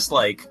should just,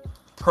 like,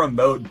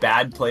 promote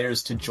bad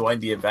players to join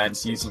the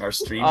events using our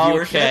stream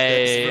viewership.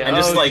 Okay. And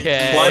just, like,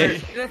 okay. clutter...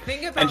 The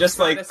thing about And just,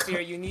 like- Stratosphere,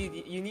 you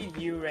need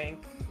U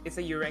rank. It's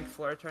a U rank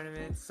floor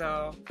tournament,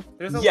 so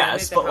there's a Yes,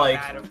 limit to but, how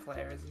like- bad of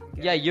players you can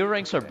get. Yeah, U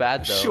ranks are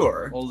bad though.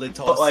 Sure. All the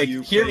But, like,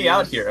 you hear me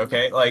out players. here,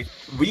 okay? Like,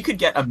 we could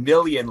get 1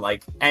 million,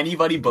 like,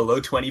 anybody below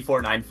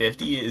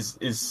 24,950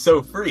 is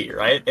so free,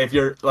 right? If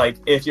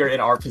you're in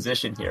our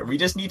position here. We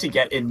just need to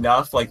get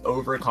enough, like,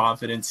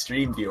 overconfident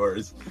stream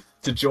viewers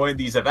to join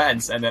these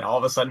events, and then all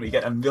of a sudden we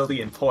get 1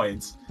 million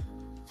points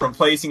from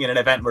placing in an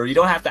event where you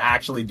don't have to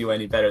actually do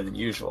any better than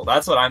usual.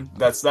 That's what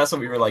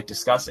we were, like,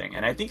 discussing,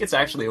 and I think it's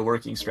actually a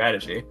working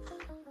strategy.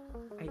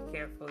 I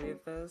can't believe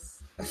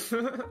this.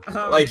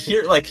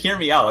 Hear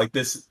me out. Like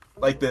this,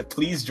 like the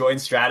please join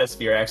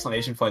Stratosphere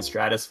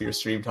 !Stratosphere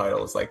stream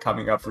title is like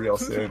coming up real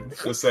soon.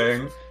 Just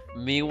saying.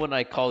 Me when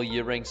I call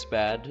U ranks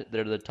bad,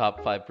 they're the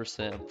top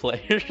 5% of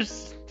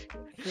players.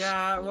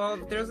 Yeah, well,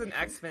 there's an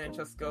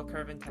exponential skill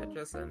curve in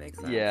Tetris, so that makes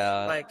sense.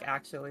 Yeah. Like,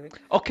 actually.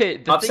 Okay,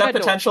 the thing I Upset don't...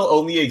 potential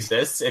only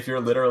exists if you're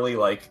literally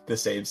like the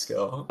same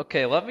skill.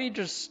 Okay, let me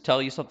just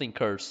tell you something,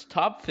 Curse.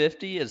 Top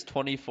 50 is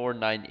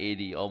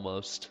 24,980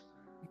 almost.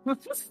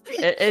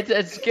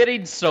 It's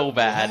getting so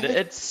bad.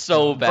 It's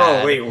so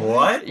bad. Bro, wait,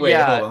 what? Wait,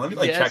 Yeah, hold on. Let me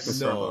like yes. check this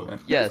for a No.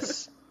 moment.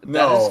 Yes, that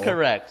No. is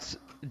correct.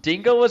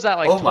 Dingo was at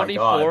like Oh my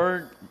God.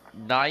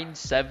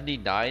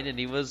 24,979 and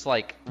he was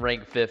like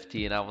rank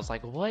 50 and I was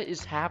like, what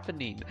is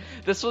happening?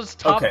 This was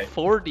top Okay.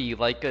 40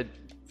 like a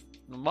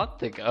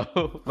month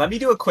ago. Let me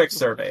do a quick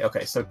survey.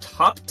 Okay, so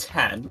top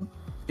 10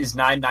 is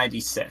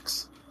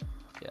 996.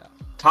 Yeah.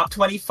 Top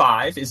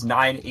 25 is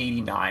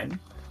 989.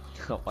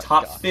 Oh my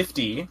Top god.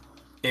 50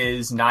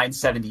 is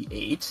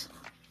 978,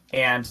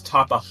 and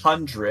top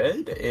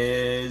 100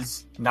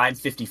 is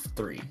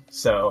 953.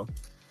 So,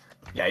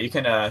 yeah, you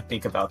can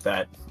think about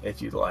that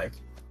if you'd like.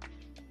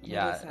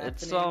 Yeah, is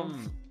it's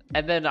happening?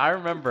 and then I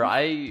remember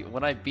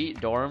when I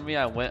beat Dormy,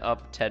 I went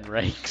up 10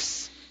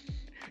 ranks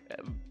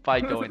by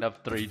going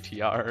up 3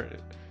 TR.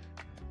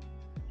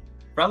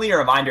 Friendly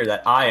reminder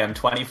that I am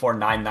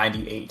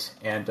 24,998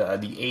 and the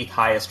 8th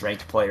highest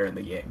ranked player in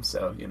the game.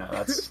 So, you know,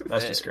 that's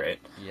just great.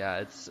 Yeah,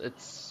 it's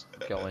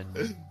going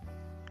going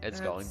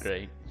That's-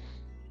 great.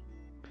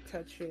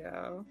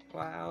 Tetrio.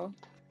 Wow.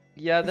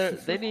 Yeah,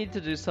 they need to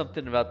do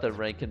something about the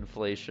rank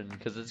inflation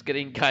because it's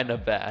getting kind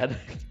of bad.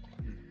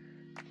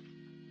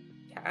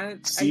 Yeah,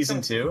 Season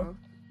don't 2? know.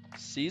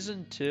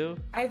 Season 2?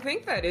 I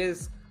think that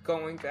is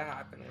going to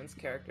happen once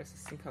character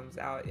system comes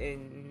out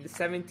in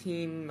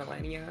 17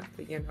 millennia,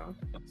 but you know.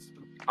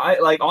 I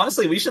like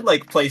honestly, we should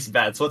like place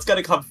bets. What's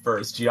gonna come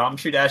first?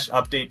 Geometry Dash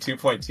Update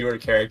 2.2 or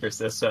character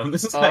system?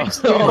 This is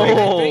actually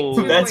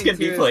like bets can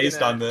be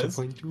placed on this.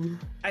 2.2.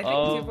 I think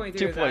 2.2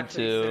 is actually 2.2.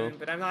 soon,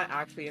 but I'm not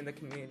actually in the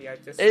community. I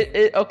just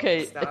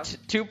Okay, stuff.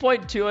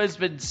 2.2 has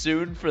been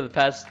soon for the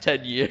past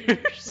 10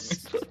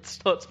 years.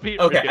 let's be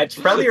Okay, real. a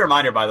friendly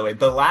reminder, by the way,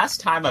 the last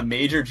time a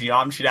major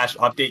Geometry Dash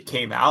update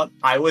came out,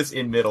 I was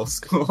in middle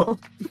school.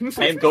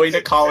 I am going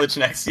to college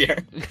next year.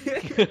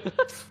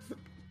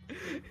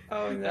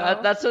 Oh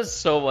no. That says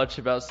so much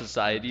about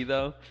society,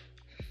 though.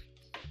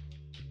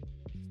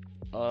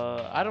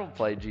 I don't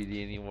play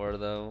GD anymore,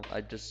 though.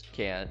 I just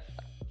can't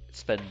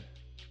spend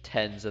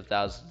tens of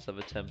thousands of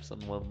attempts on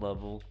one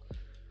level.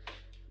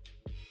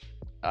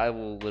 I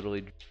will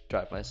literally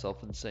drive myself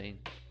insane.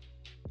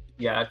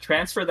 Yeah,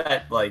 transfer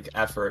that like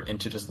effort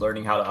into just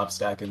learning how to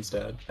upstack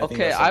instead. I think Okay,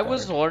 that's, like, I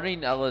was better.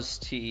 learning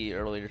LST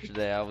earlier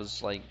today. I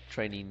was like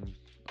training.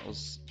 I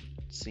was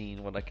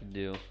seeing what I can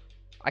do.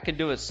 I can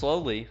do it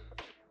slowly,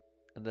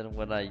 and then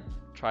when I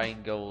try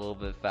and go a little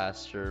bit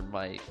faster,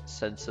 my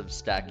sense of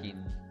stacking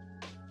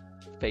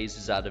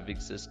phases out of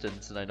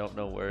existence, and I don't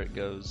know where it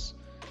goes.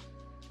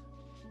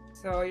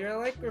 So you're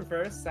like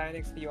reverse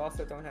Cynix, but you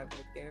also don't have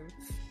mid game.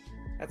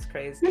 That's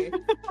crazy.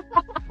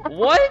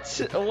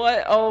 What?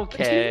 What?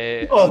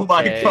 Okay. Oh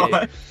my okay.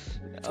 god!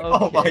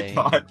 Oh my Okay.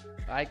 god!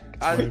 I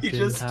You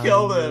just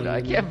killed him.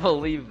 I can't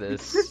believe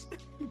this.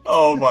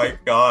 Oh my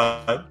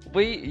god!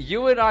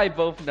 You and I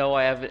both know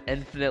I have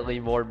infinitely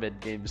more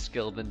mid-game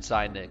skill than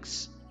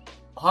Cynix.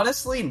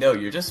 Honestly, no,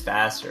 you're just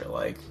faster.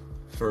 Like,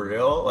 for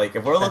real. Like,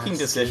 if we're looking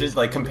decisions,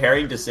 like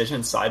comparing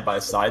decisions side by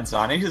side,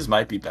 Xanax's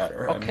might be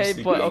better. I'm Okay,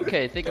 just but being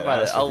okay, think about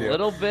it. honest A with you.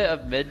 little bit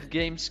of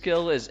mid-game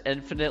skill is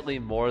infinitely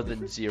more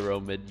than 0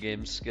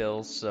 mid-game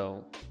skill,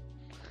 so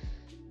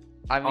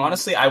I mean,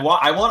 Honestly, I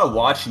want to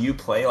watch you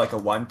play like a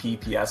 1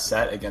 PPS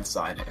set against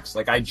Cynex.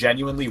 Like, I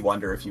genuinely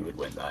wonder if you would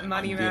win that.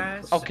 Money I'm being-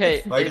 match.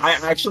 okay, Like, is, I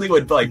actually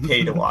would like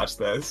pay to watch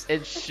this.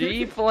 is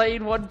she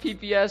playing 1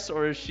 PPS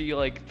or is she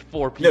like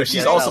 4 PPS? No,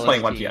 she's also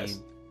playing 1 LST? PS.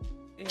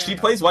 Yeah. She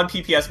plays 1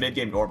 PPS mid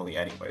game normally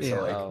anyway. Yeah.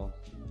 So like, Oh.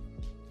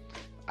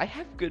 I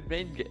have good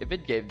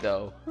mid game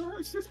though.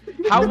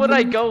 How would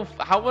I go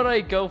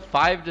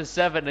 5 to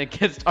 7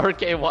 against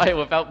RKY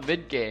without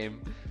mid game?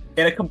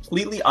 in a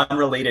completely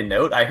unrelated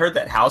note, I heard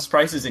that house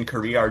prices in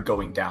Korea are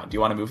going down. Do you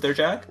want to move there,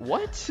 Jack?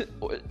 What?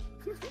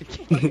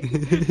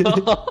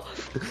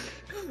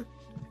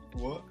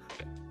 What?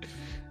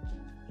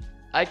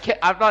 I can't.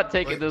 I'm not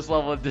taking this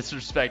level of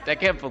disrespect. I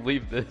can't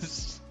believe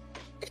this.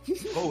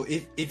 Oh,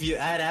 if you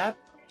add up,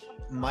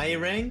 my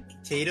rank,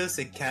 Tato's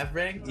and Cav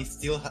rank is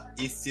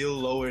still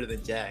lower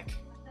than Jack.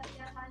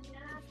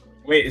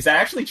 Wait, is that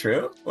actually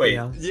true? Wait,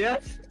 Yeah. Yeah.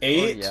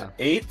 8 yeah.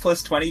 8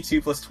 plus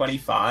 22 plus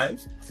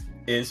 25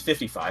 is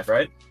 55,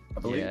 right? I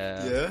believe.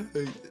 Yeah.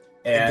 Yeah.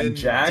 And then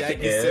Jack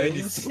is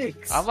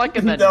 76. I'm like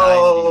in the 90.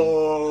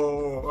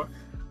 no.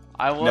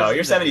 I was. No, in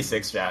you're the-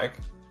 76, Jack.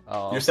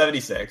 Oh. You're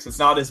 76. It's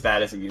not as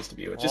bad as it used to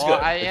be, which is Well,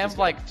 good. I which am is good.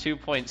 like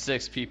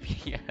 2.6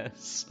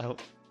 PPS. So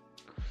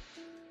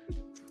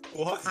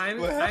What? I'm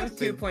What 2.6 happened?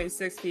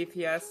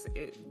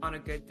 PPS on a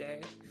good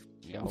day.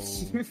 yo,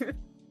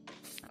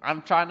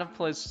 I'm trying to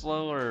play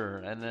slower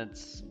and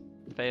it's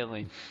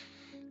failing.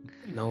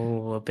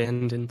 No,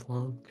 abandon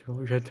Blanc.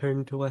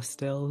 Return to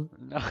Estelle.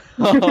 No.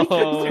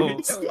 Bro.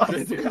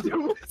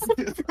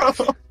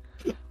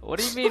 What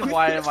do you mean?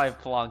 Why am I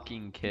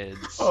plonking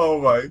kids? Oh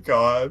my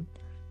god.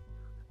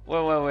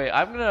 Wait.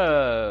 I'm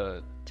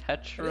gonna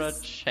Tetra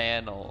This-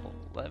 channel.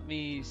 Let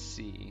me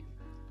see.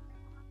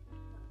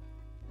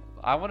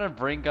 I want to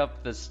bring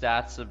up the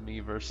stats of me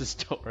versus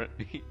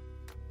Dorothy.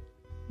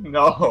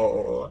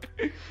 No.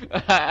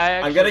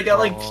 I'm gonna get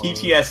like Oh.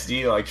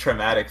 PTSD, like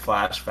traumatic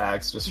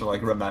flashbacks just from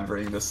like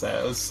remembering the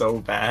set. It was so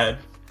bad.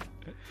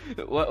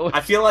 What?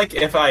 I feel like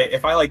if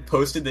I like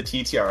posted the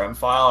TTRM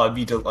file, I'd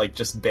be like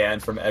just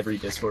banned from every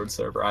Discord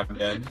server I'm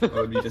in. That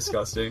would be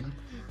disgusting.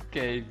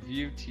 Okay,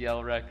 view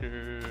TL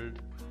record.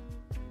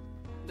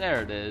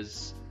 There it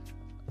is.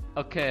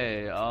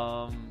 Okay,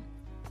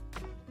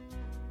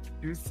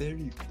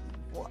 230.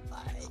 Why?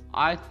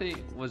 I think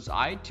was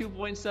I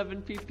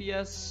 2.7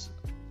 PPS?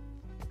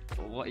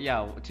 What?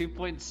 Yeah,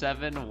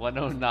 2.7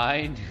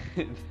 109.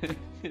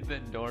 And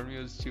then Dormy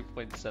was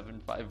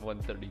 2.75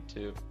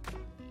 132.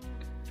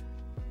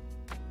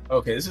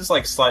 Okay, this is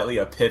like slightly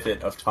a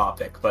pivot of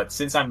topic, but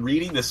since I'm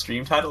reading the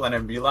stream title and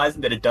I'm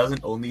realizing that it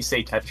doesn't only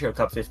say Tetra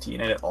Cup 15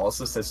 and it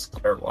also says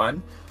Square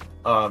 1,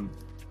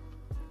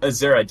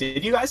 Azura,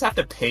 did you guys have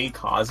to pay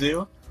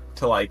Kazu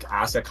to like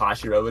ask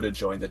Akashiroba to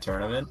join the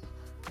tournament?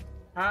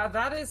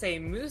 That is a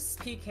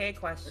MoosePK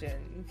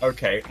question.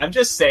 Okay, I'm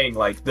just saying,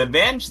 like, the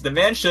man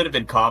should have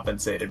been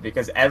compensated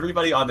because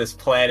everybody on this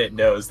planet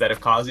knows that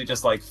if Kazu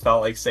just like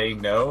felt like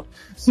saying no,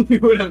 he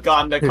would have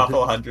gotten a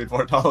couple $100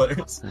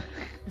 more.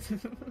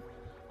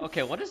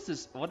 Okay, what is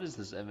this? What is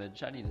this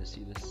image? I need to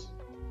see this.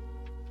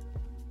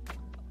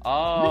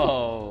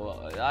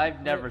 Oh,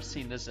 I've never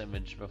seen this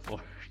image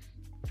before.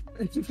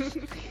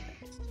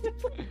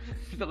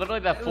 Literally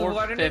the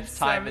fourth, fifth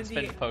time it's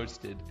been 170.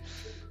 posted.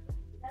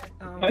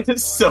 Oh my That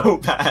is God. so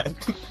bad.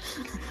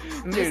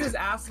 Moose is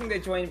asking to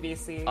join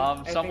VC. I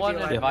think Someone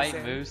we like invite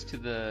Moose in. Moose to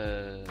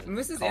the.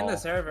 Moose is in call. the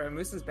server.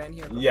 Moose has been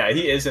here before. Yeah,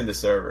 he is in the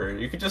server.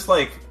 You could just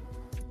like,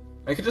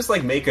 I could just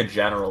like make a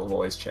general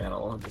voice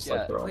channel and just Yeah,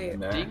 like throw him in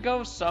there.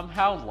 Dingo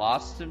somehow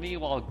lost to me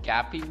while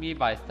gapping me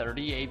by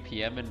 30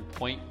 APM and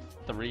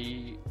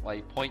 0.35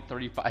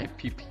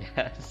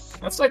 PPS.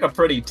 That's like a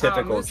pretty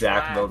typical Moose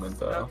Jack left. moment,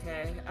 though.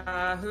 Okay.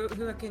 Who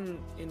can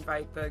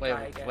invite the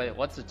guy again? Wait,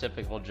 what's a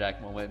typical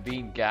Jack moment?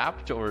 Being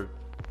gapped or?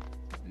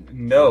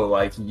 No,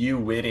 like you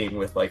winning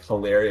with like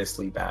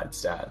hilariously bad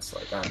stats.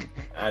 Like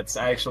that's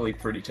actually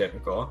pretty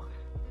typical.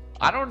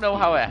 I don't know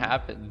how it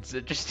happens.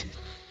 It just.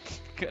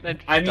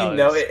 I mean,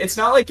 no, it's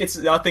not like it's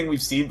nothing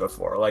we've seen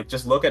before. Like,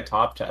 just look at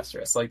Top Tester.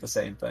 It's like the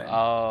same thing.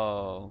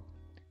 Oh.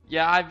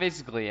 Yeah, I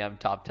basically am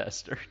top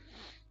tester.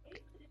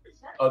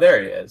 Oh,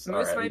 there he is.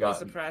 Moose Alright, we might be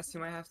got him. suppressed. You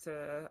might have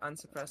to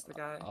unsuppress the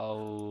guy.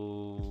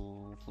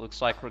 Oh.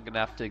 Looks like we're gonna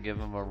have to give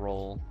him a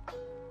roll.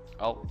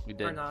 Oh, we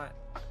did. Or not.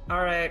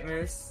 Alright,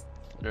 Moose.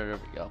 There we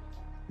go.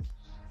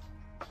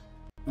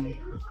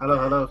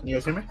 Hello. Can you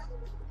guys hear me?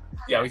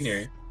 Yeah, we can hear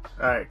you.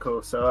 All right,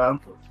 cool. So,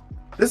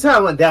 this is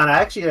how it went down. I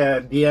actually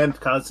DM'd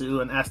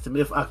Kazu and asked him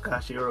if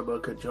Akashi Robo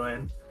could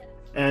join,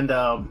 and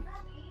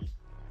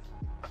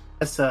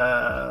it's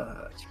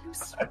Server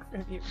Who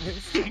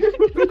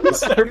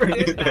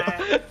did did that.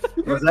 that?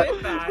 Who Was that-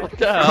 did that? What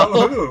the hell?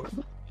 Oh,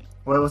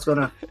 what's going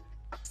on?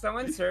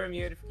 Someone server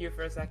muted you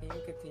for a second.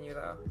 You can continue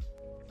though.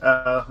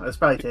 It's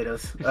probably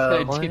Tatos.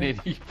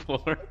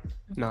 1984.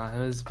 No, I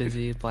was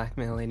busy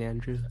blackmailing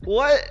Andrew.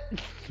 What?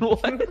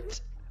 What?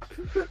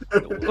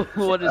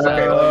 What is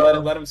okay,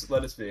 that? let him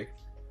speak.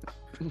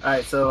 All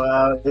right,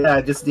 so yeah,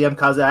 I just DM'd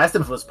Kazu. I asked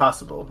him if it was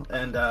possible,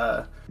 and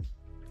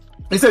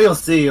he said he'll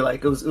see.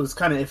 Like it was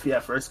kind of iffy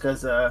at first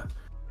because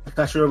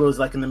Akashi Robo was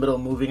like in the middle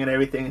of moving and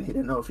everything, and he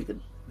didn't know if he could,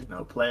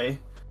 play.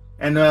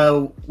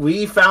 And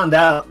we found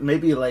out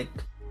maybe like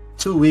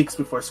 2 weeks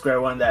before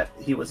Square One that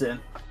he was in,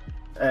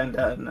 and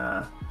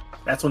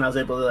that's when I was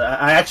able to.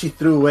 I actually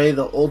threw away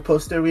the old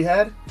poster we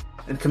had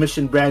and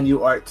commissioned brand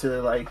new art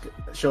to like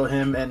show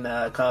him and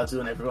Kazu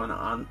and everyone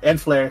on, and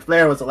Flair.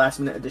 Flair was a last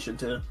minute addition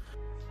too.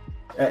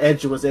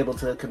 Edge was able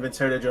to convince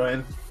her to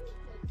join,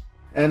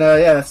 and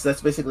yeah,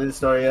 that's basically the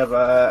story of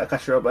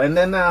Akashi Robo. And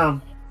then I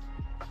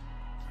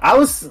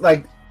was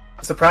like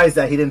surprised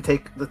that he didn't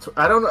take the.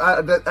 I don't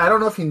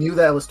know if he knew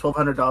that it was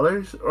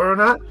 $1,200 or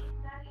not.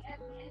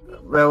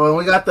 But when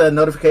we got the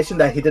notification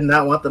that he did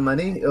not want the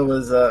money, it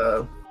was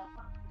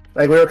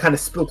like we were kind of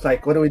spooked.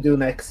 Like, what do we do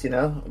next?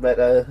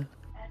 But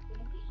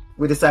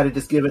we decided to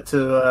just give it to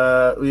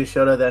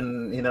Uyushoda,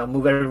 then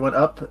move everyone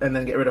up, and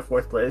then get rid of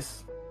fourth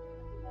place.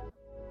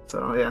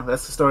 So yeah,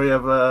 that's the story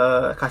of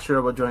Akashi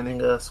Robo joining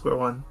Square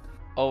One.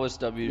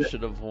 OSW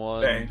should have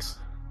won. Thanks.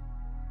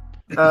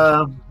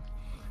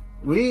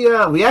 We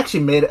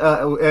actually made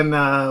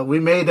we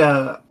made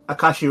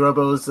Akashi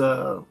Robo's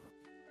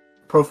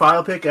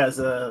profile pic as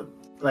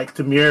like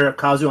to mirror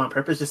Kazu on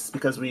purpose, just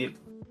because we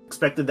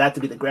expected that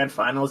to be the grand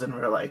finals, and we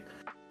were like,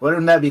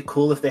 wouldn't that be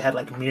cool if they had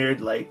like mirrored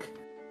like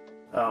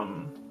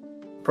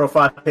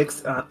profile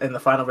pics in the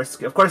final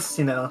versus? Of course,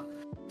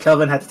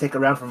 Kelvin had to take a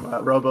round from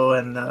Robo,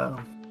 and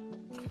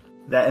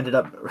that ended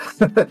up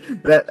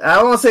that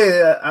I won't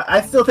say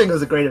I still think it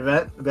was a great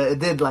event, but it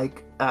did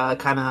like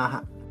kind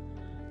of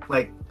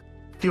like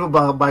people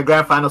by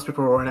grand finals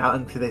people were worn out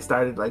and they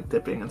started like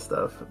dipping and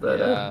stuff. But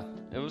Yeah,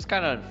 it was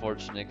kind of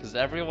unfortunate because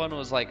everyone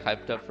was like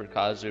hyped up for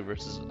Kazu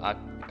versus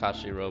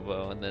Akashi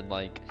Robo, and then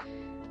like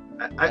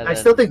I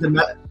still think the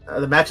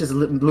matches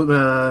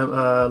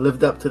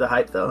lived up to the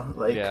hype though.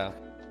 Like, yeah,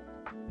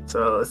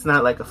 so it's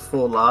not like a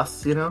full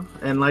loss,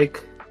 And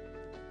like,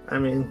 I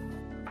mean,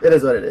 it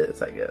is what it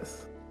is, I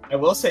guess. I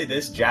will say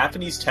this: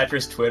 Japanese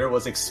Tetris Twitter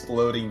was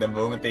exploding the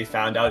moment they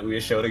found out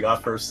Uyashoda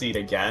got first seed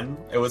again.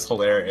 It was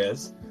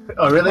hilarious.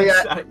 Oh, really?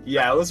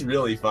 Yeah, it was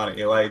really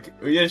funny. Like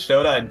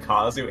Uyashoda and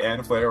Kazu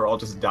and Flair were all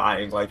just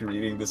dying, like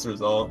reading this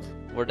result.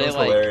 were It they was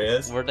like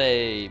hilarious. were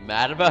they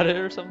mad about it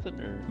or something?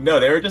 Or No,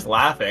 they were just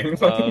laughing.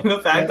 Oh. The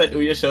fact that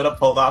Uyashoda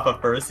pulled off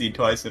a first seed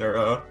twice in a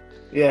row.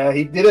 Yeah,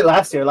 he did it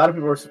last year. A lot of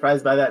people were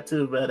surprised by that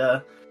too,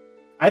 but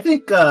I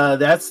think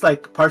that's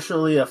like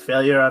partially a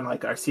failure on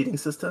like our seating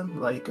system.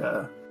 Like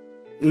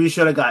we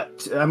should have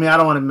got. I mean, I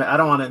don't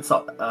want to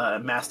insult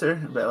Master,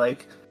 but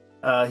like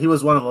he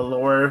was one of the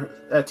lower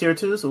tier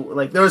 2. So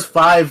like there was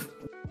 5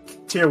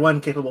 tier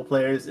 1 capable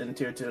players in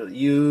tier 2.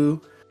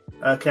 You,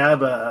 Cab,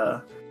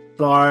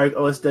 Blarg,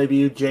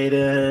 OSW,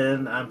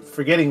 Jaden. I'm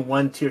forgetting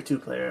one tier 2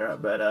 player,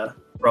 but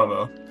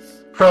Promo.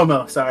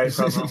 Sorry,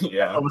 Promo.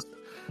 Yeah.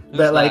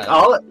 But like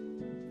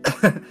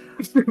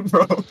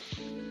Bro.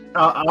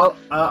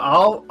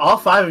 all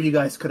 5 of you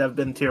guys could have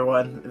been tier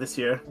 1 this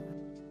year,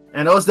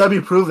 and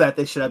OSW proved that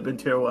they should have been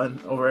tier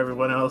 1 over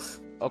everyone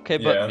else. okay,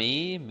 but Yeah.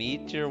 me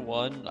tier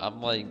 1,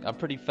 I'm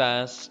pretty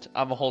fast.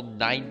 I'm a whole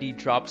 90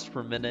 drops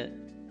per minute.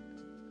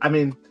 I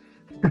mean,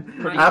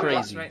 Pretty I'm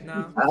crazy. right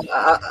now.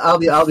 I'll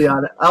be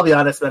honest. I'll be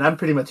honest, man. I'm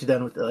pretty much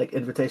done with the like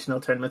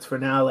invitational tournaments for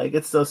now. Like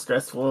it's so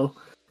stressful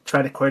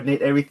trying to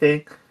coordinate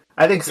everything.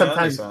 I think Yeah, that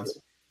makes sometimes sense.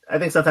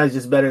 it's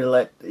just better to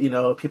let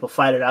people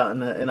fight it out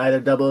in either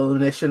double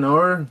elimination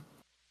or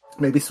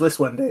maybe Swiss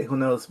one day. Who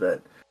knows?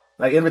 But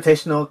like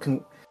invitational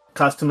can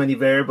cause too many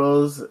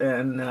variables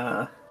and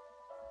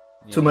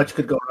too Yeah. much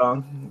could go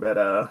wrong.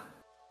 But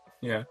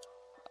Yeah.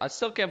 I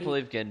still can't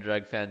believe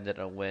Gendrag fan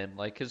didn't win.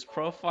 Like his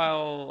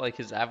profile, like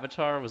his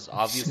avatar was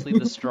obviously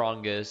the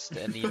strongest,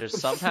 and he just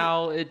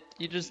somehow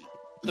he just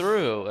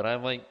threw, and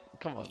I'm like,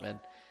 come on, man,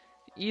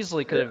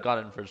 easily could have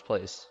gotten first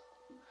place.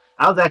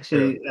 I was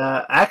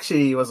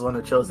actually was the one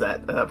who chose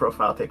that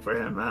profile pic for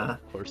him.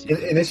 Of course he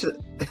did. Initially,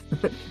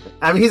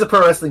 I mean, he's a pro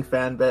wrestling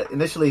fan, but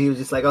initially he was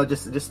just like, "Oh,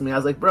 just me." I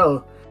was like,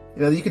 "Bro,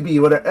 you could be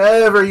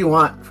whatever you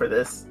want for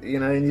this, and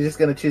you're just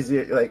gonna choose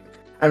your like."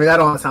 I mean, I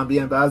don't want to sound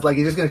BM, but I was like,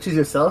 "You're just gonna choose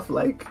yourself."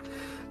 Like,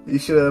 you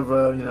should have,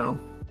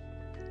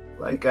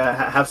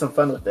 have some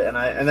fun with it.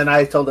 And then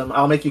I told him,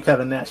 "I'll make you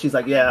Kevin Nash." He's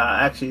like, "Yeah,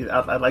 actually,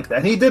 I like that."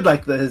 And he did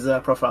like his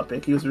profile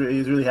pic. He was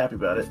really happy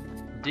about it.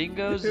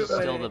 Dingo's is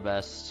still the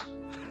best.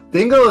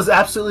 Dingo is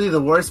absolutely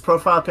the worst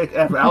profile pic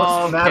ever. I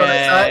was mad on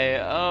his side.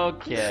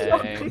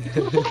 Okay.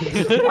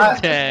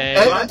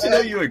 Glad to know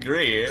you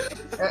agree.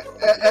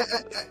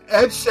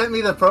 Edge sent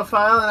me the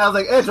profile, and I was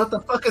like, "Edge, what the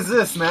fuck is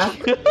this, man?"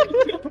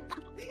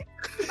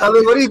 I was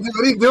like, "What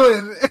are you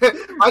doing?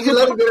 Why'd you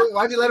let him get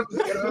away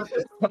with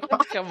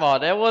it?" Come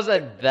on, it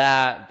wasn't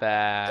that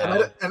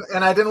bad.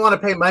 And I didn't want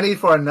to pay money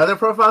for another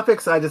profile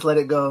pic, so I just let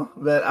it go.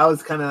 But I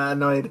was kind of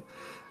annoyed.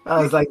 I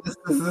was like, "This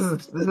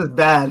is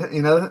bad,"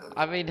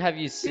 I mean, have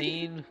you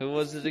seen, who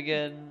was it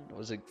again?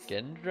 Was it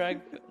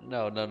Gendrag?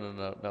 No.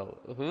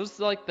 Who's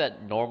like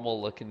that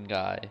normal looking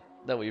guy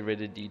that we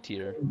rated D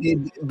tier?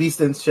 Beast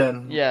and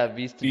Shen. Yeah,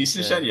 Beast and Beast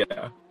and Shen. Shen,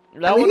 yeah.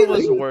 That one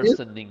was worse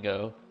than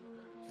Dingo.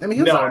 I mean,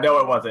 he was alright. No,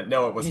 it wasn't.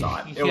 No, it was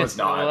not. It was Yes,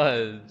 not.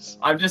 It was.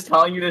 I'm just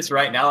telling you this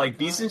right now. Like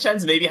Beast and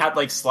Shen's maybe had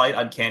like slight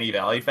uncanny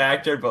valley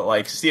factor, but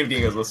like Steve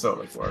Dingo's was so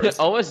much worse.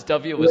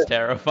 OSW was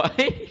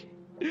terrifying.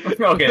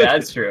 Okay,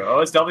 that's true.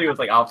 OSW was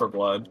like out for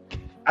blood.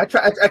 I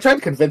tried to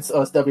convince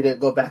OSW to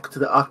go back to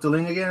the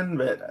Octoling again,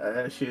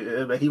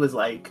 but he was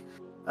like,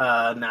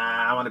 "Nah,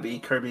 I want to be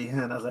Kirby,"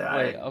 and I was like,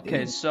 Wait, "Alright."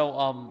 okay,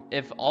 so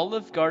if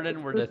Olive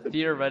Garden were to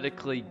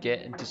theoretically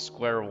get into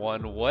square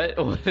one, what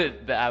would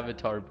the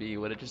avatar be?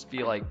 Would it just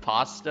be like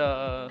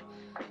pasta,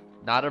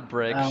 not a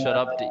brick, shut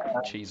up,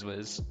 cheese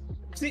whiz?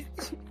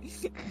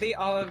 The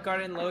Olive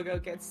Garden logo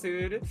gets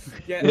sued.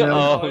 Get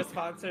Yeah. more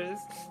sponsors.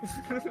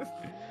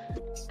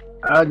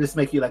 I'll just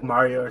make you like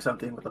Mario or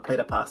something with a plate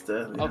of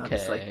pasta. Okay.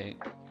 Just like,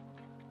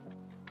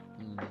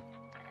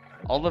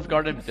 Olive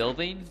Garden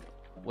building,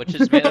 which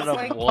is made out of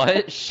like-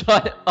 what?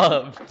 Shut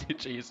up,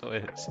 cheese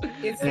whiz.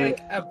 It's like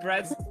a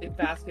bread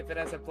basket that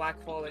has a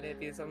black hole in it.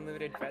 These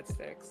unlimited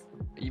breadsticks.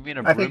 You mean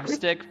a I think-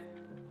 broomstick?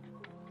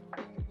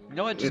 You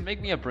know what? Just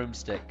make me a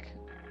broomstick.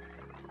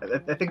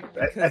 I think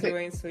Because you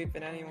ain't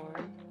sweeping anymore.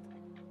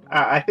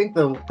 I think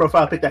the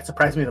profile pic that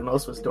surprised me the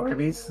most was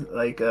Dormy's,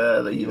 like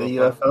the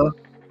UFO. UFO.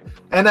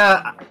 And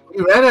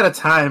we ran out of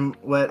time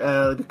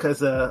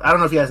because I don't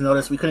know if you guys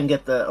noticed, we couldn't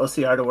get the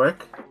OCR to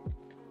work.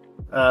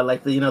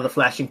 Like the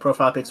flashing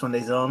profile pics when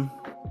they zone.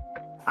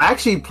 I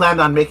actually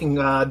planned on making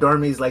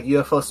Dormy's like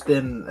UFO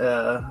spin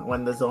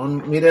when the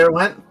zone meter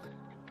went,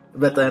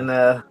 but then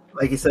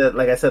like I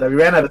said, we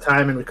ran out of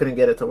time and we couldn't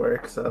get it to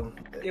work. So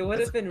It would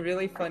have been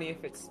really funny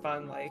if it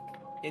spun like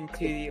into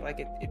the like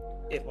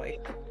it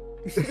like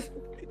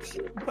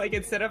like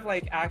instead of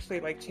like actually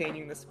like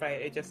changing the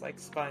sprite, it just like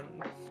spun.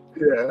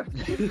 yeah.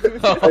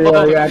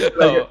 Oh, Yeah.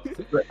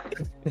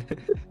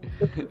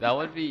 That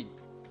would be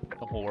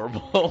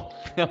horrible.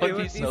 That would It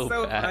be would be so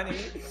so bad. funny.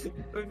 It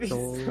would be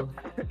So- so...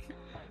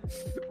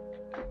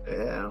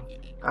 Yeah,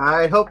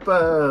 I hope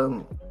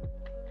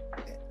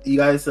you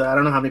guys. I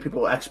don't know how many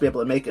people will actually be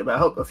able to make it, but I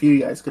hope a few of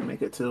you guys could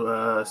make it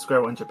to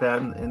Square One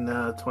Japan in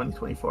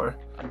 2024.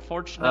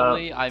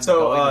 Unfortunately, I'm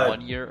so, going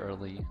 1 year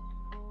early.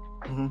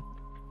 Mm-hmm.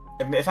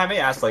 If I may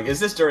ask, like, is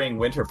this during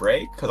winter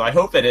break? Because I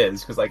hope it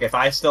is. Because like, if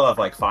I still have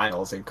like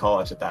finals in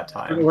college at that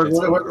time, We're it's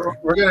over.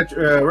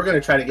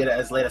 gonna try to get it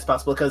as late as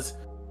possible because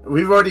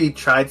we've already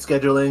tried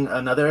scheduling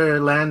another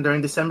LAN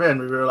during December, and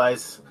we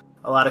realized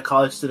a lot of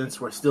college students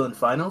were still in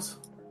finals.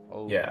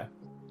 Oh. Yeah.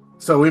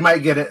 So we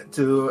might get it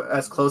to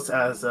as close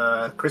as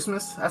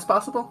Christmas as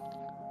possible,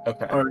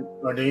 Okay.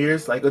 or New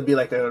Year's. Like it would be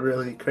like a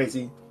really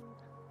crazy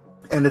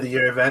end of the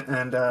year event,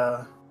 and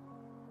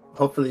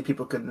hopefully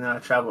people can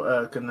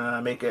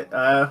can make it.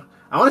 I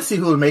want to see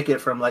who would make it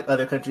from like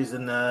other countries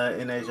in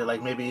Asia.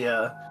 Like maybe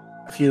a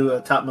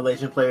few top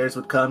Malaysian players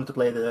would come to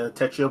play the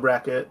Tetrio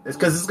bracket. It's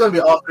because it's going to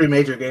be all three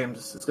major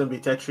games. It's going to be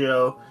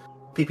Tetrio,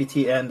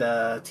 PPT, and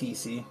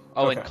TEC.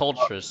 Oh, Okay. and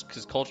Cultress,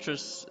 because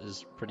Cultress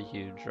is pretty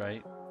huge,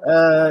 right?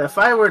 If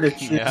I were to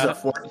choose Yeah. a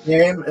fourth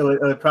game, it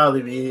would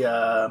probably be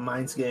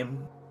Mind's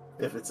game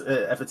if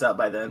it's out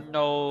by then.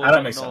 No,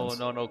 That makes no, sense.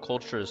 no,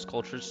 Cultress.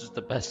 Cultress is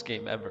the best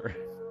game ever.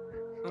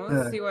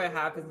 Let's see what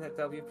happens at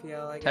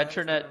WPL. I guess.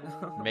 Tetranet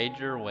I don't know.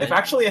 major win.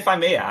 If I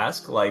may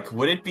ask, like,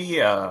 would it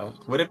be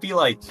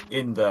like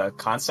in the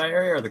Kansai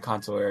area or the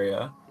Kanto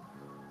area?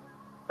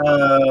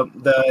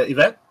 The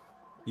event.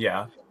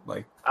 Yeah,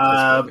 like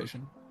Um,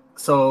 location.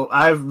 So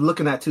I'm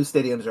looking at 2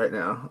 stadiums right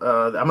now.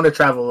 I'm gonna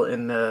travel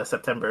in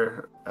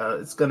September.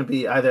 It's gonna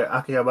be either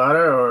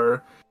Akihabara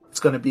or it's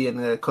gonna be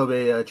in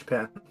Kobe,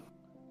 Japan.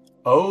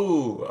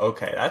 Oh,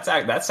 okay.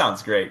 That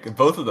sounds great.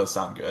 Both of those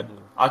sound good.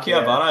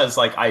 Akihabara is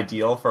like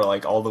ideal for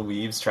like all the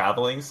weebs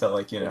traveling, so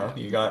like, you know,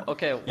 you got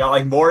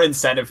like more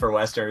incentive for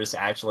Westerners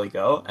to actually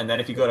go. And then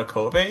if you go to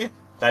Kobe,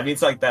 that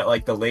means like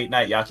the late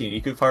night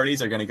yakiniku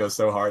parties are gonna go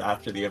so hard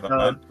after the event.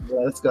 Yeah,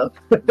 let's go.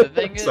 The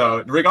thing is,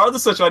 So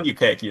regardless which one you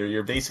pick,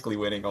 you're basically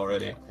winning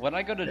already. when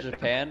I go to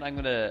Japan,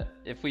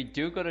 if we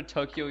do go to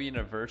Tokyo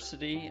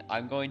University,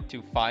 I'm going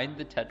to find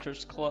the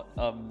Tetris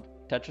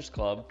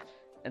Club,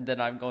 and then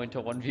I'm going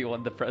to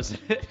 1v1 the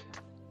president,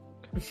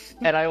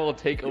 and I will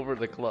take over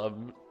the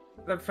club.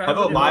 The How about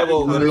president- Mai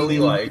will literally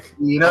like,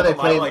 You know, they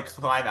played. like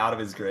climb out of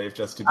his grave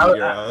just to beat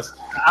your ass.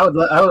 I would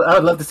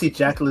love to see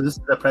Jack lose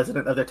to the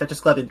president of their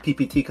Tetris club in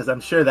PPT because I'm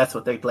sure that's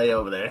what they play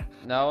over there.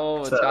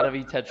 No, it's So- gotta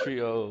be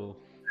Tetrio.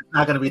 It's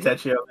not gonna be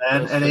Tetrio,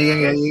 man. And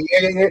then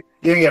you're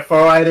gonna get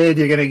forwarded.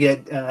 You're gonna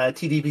get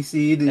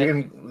TDPC'd.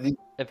 You're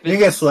gonna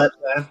get swept,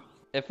 man.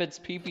 If it's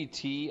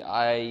PPT,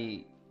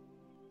 I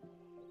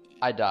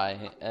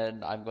die,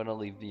 and I'm gonna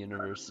leave the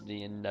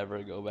university and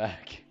never go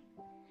back.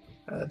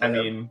 I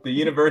mean, the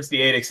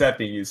university ain't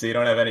accepting you, so you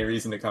don't have any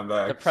reason to come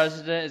The back.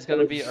 president is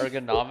gonna be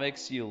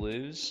ergonomics. You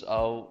lose.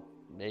 Oh,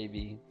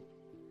 maybe.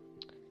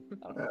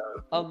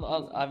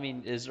 I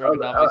mean, is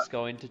ergonomics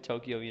going to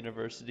Tokyo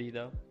University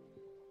though?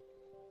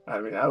 I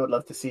mean, I would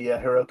love to see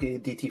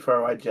Hiroki DT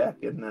far wide Jack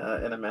in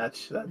a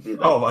match. That'd be.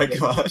 Oh my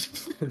god.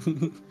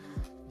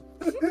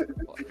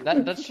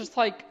 That's just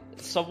like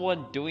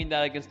someone doing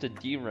that against a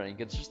D rank.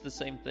 It's just the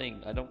same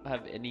thing. I don't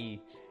have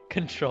any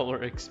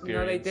controller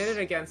experience. No, they did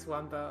it against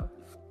Wumbo.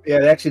 Yeah,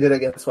 they actually did it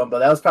against Wumbo.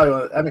 That was probably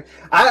one. I mean,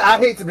 I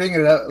hate to bring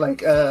it up, like,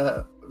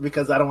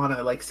 because I don't want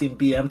to like seem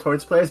BM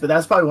towards players, but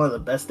that's probably one of the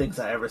best things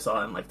I ever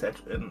saw in like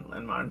in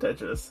modern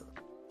Tetris.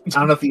 I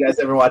don't know if you guys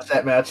ever watched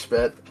that match,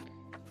 but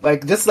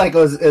like just like it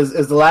was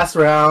the last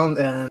round,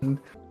 and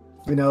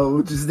you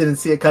know, just didn't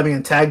see it coming,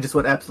 and Tag just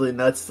went absolutely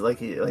nuts, like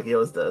he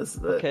always does.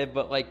 But... Okay,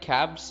 but like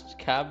Cab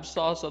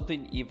saw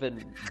something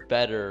even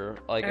better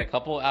like a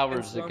couple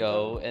hours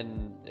ago,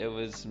 and it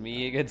was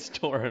me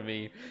against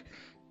Torami.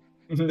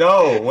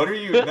 No, what are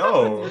you?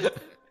 No.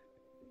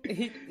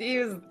 He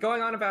was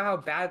going on about how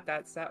bad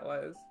that set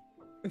was.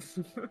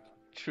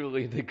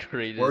 Truly the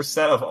greatest. Worst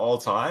set of all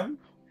time?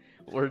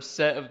 Worst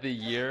set of the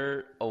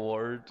year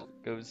award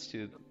goes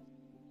to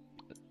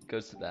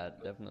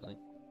that, definitely.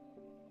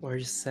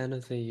 Worst set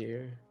of the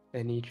year.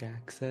 Any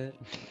Jack set?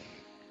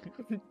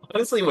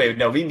 Honestly, wait,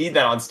 no, we need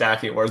that on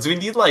Stacky Awards. We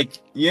need, like,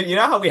 you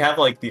know how we have,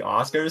 like, the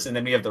Oscars and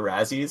then we have the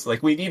Razzies?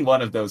 Like, we need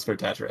one of those for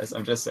Tetris,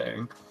 I'm just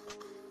saying.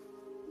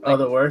 Oh,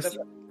 the worst.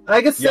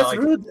 I guess that's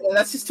rude.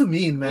 That's just too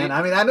mean, man.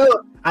 I mean, I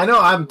know.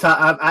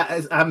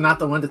 I'm not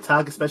the one to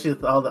talk, especially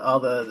with all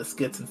the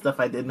skits and stuff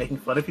I did making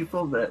fun of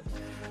people. But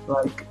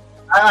like,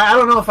 I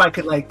don't know if I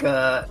could like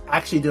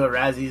actually do a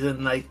Razzies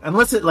and like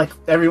unless it like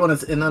everyone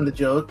is in on the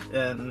joke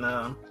and.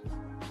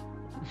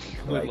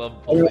 We Like,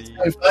 love bullying.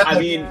 I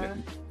mean,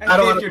 I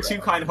don't if you're too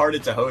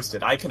kind-hearted to host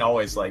it, I can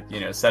always, like, you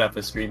know, set up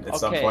a stream at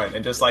some point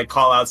and just, like,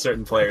 call out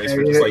certain players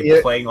for just, like,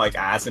 playing, like,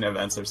 ass in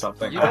events or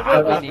something. You know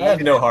what we I need?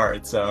 have no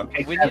heart, so...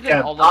 We need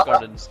an Olive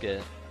Garden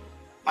skit.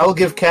 I will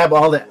give Cab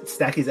all the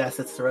Stacky's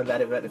assets to run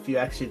that event if you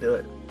actually do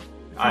it.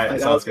 Alright, Like,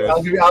 sounds good.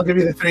 I'll give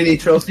you the 3D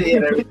trophy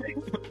and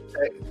everything.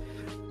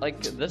 Like,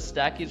 this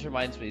Stackies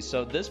reminds me,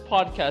 so this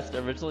podcast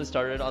originally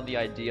started on the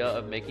idea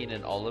of making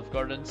an Olive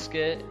Garden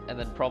skit, and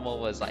then Promo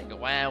was like,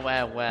 wah,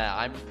 wah, wah,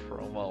 I'm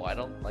Promo, I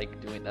don't like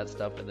doing that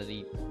stuff, and then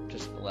he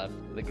just left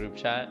the group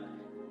chat,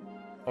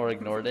 or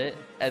ignored it,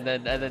 and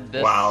then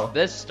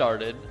this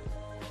started,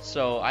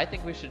 so I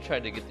think we should try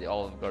to get the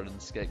Olive Garden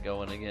skit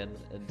going again,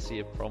 and see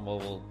if Promo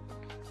will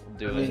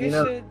do it. You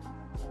should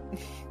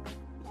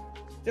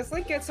just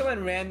like get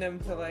someone random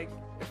to like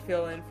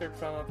fill in for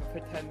Promo, but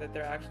pretend that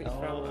they're actually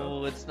Promo.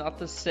 No, it's not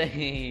the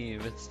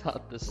same. It's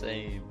not the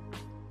same.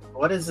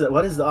 What is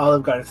the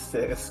Olive Garden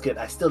skit?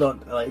 I still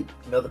don't like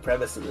know the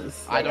premise of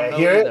this. I Like, don't know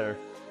hear it. either.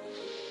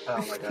 Oh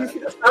my god,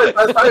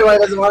 that's probably why he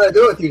doesn't want to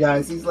do it with you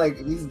guys. He's like,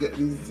 he's good.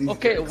 He's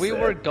Okay, good, we so.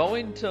 were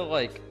going to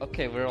like,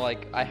 we were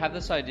like, I have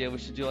this idea, we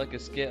should do like a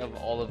skit of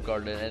Olive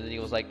Garden, and then he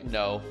was like,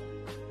 no.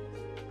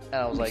 And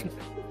I was like,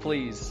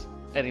 please.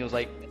 And he was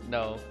like,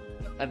 no.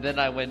 And then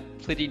I went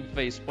pleading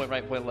face, point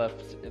right, point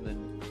left, and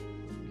then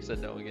he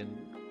said no again.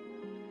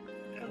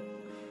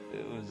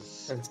 It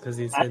was... That's because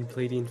he said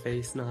pleading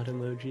face, not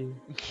emoji.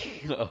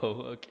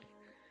 Oh, okay.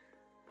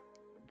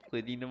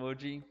 Pleading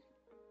emoji?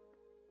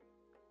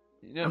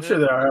 You know, I'm sure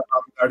there are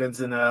Olive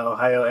Gardens in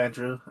Ohio,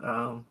 Andrew.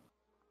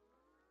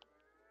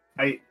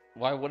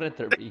 Why wouldn't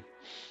there be?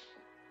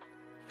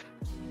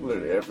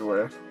 Literally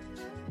everywhere.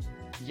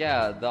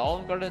 Yeah, the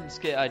Olive Garden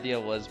skit idea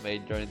was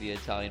made during the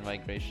Italian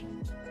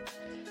migration.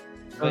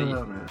 But,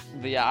 Oh, man.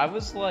 but yeah,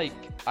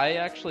 I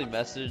actually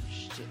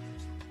messaged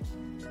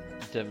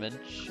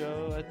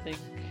Dementia, I think,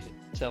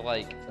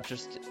 to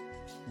just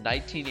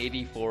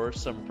 1984,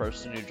 some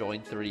person who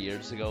joined 3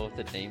 years ago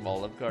with the name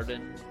Olive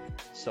Garden,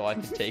 so I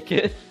could take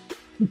it.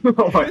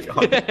 Oh my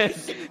god.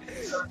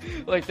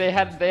 Like they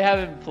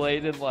haven't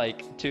played in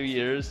 2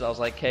 years. I was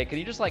like, hey, can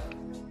you just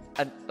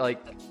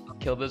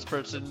kill this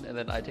person and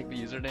then I take the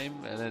username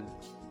and then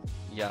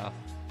yeah,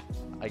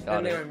 I got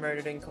And they it. were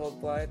murdered in cold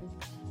blood.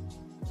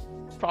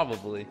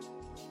 Probably.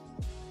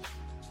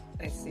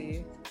 I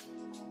see.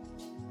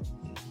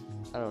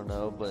 I don't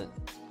know, but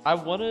I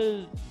want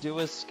to do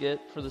a skit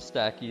for the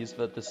Stackies,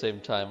 but at the same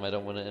time, I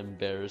don't want to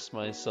embarrass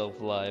myself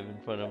live in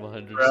front of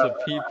hundreds of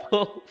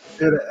people.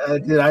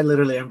 Dude, I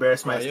literally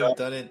embarrassed Oh, you myself. have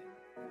done it.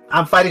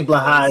 I'm fighting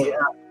Blahai.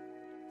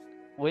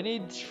 We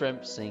need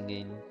shrimp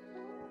singing.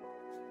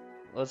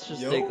 Let's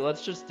just Yo.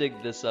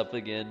 dig this up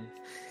again.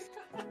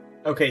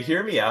 Okay,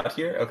 hear me out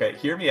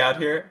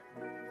here.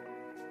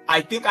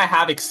 I think I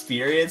have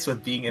experience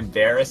with being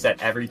embarrassed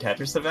at every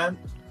Tetris event.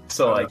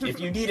 So, if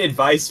you need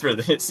advice for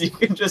this, you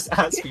can just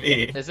ask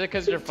me. Is it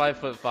because you're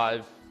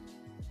 5'5"?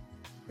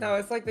 No,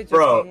 it's like the just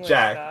Bro, English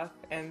Jack. stuff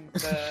and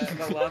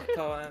the love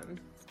poem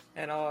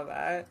and all of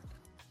that.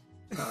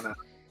 No.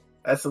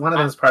 That's one of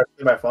those parts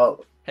of my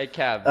fault. Hey,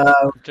 Cab.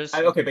 Just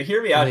Okay, but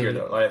hear me out here,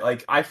 though.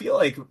 I feel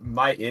like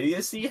my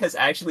idiocy has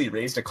actually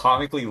raised a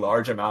comically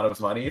large amount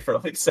of money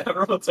for,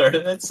 several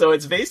tournaments, so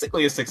it's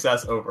basically a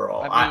success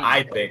overall,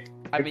 I think.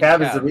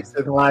 Cab is the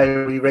reason why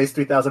we raised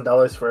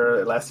 $3,000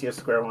 for last year's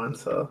Square One,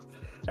 so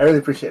I really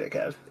appreciate it,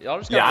 Cab.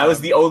 Yeah, I was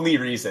the only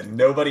reason.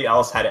 Nobody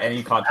else had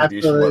any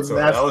contribution Absolutely,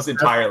 whatsoever. That was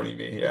entirely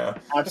me, yeah.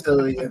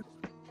 Absolutely.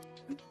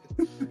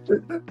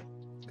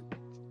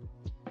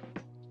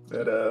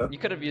 But, You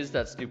could have used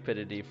that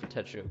stupidity for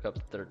Tetrio Cup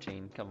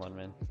 13. Come on,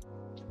 man.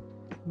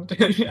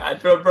 Yeah,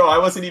 bro, I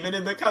wasn't even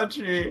in the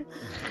country.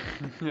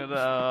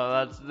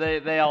 No,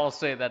 they all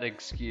say that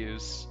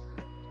excuse.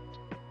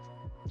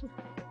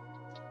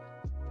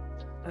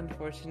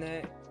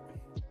 Unfortunate.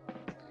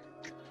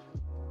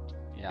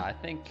 Yeah, I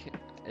think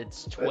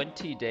it's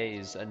 20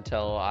 days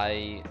until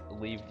I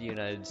leave the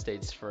United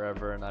States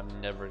forever and I'm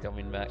never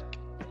coming back.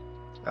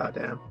 oh,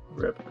 damn.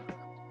 Rip.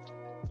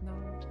 No.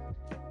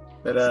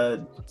 But,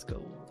 Let's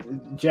go.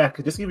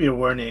 Jack, just give you a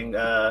warning.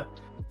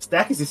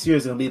 Stackies this year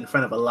is going to be in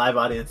front of a live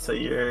audience, so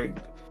you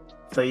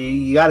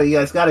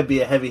guys gotta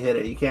be a heavy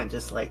hitter. You can't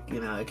just it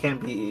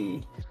can't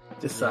be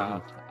just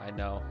Yeah, I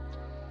know.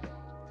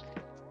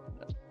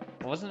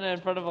 Wasn't it in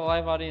front of a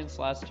live audience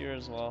last year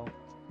as well?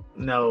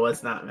 No,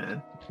 it's not,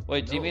 man.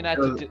 Wait, do you mean I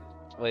No. have to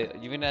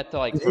you mean I have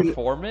to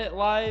perform it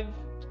live?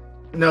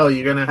 No,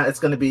 it's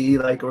gonna be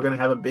we're gonna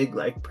have a big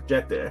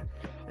projector,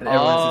 and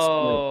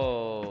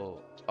Oh,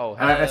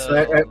 Alright, so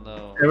hell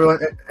no.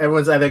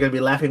 everyone's either gonna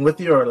be laughing with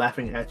you or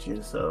laughing at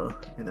you. So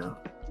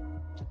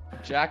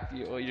Jack,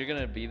 you're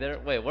gonna be there?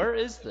 Wait, where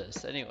is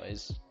this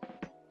anyways?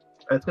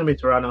 it's gonna be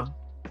Toronto.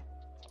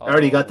 I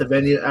already got the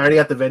venue. I already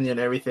got the venue and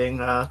everything.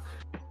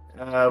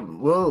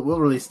 We'll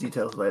release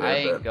details later. I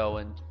ain't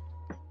going.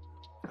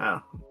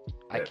 Oh,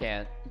 I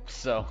can't.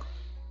 So,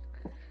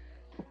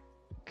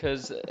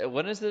 because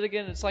when is it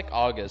again? It's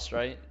August,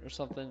 right, or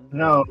something?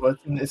 no,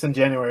 it's in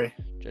January.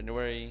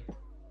 January.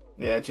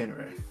 Yeah,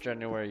 January.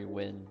 January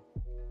when?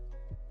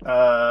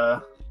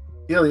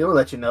 He'll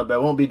let you know, but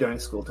it won't be during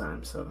school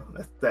time, so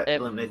that It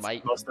eliminates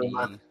might most of the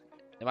month. be.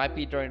 It might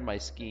be during my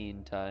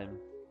skiing time.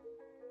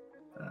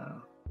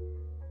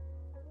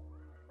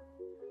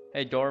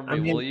 Hey, Dormy, I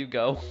mean- will you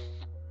go?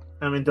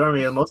 I mean,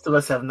 Dormy, most of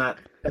us have not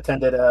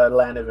attended a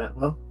LAN event.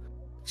 Well,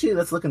 gee,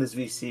 let's look in this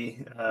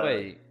VC.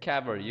 Wait,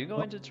 Cab, are you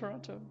going to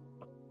Toronto?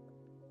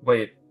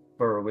 Wait,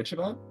 for which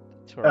event?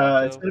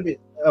 Toronto? It's gonna be.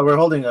 We're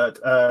holding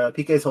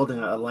PK's holding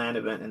a LAN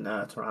event in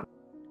Toronto.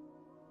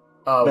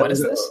 When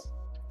is this?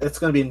 It's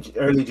gonna be in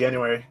early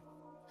January.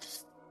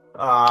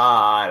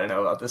 I don't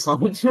know about this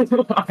one. I don't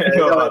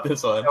know about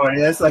this one. Don't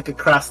worry, it's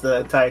across the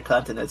entire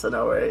continent, so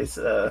no worries.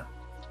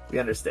 We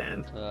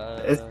understand.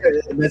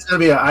 It's gonna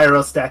be an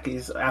IRL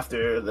stackies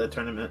after the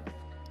tournament.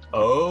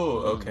 Oh,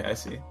 okay, I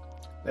see.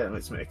 That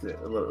makes it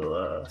a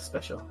little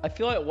special. I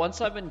feel like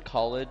once I'm in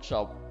college,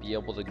 I'll be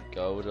able to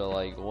go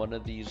to one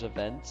of these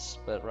events.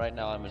 But right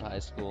now, I'm in high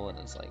school, and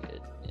it's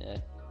yeah.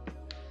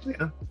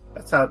 Yeah,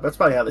 that's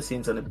probably how the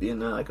scene's gonna be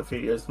in a few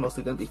years.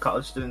 Mostly gonna be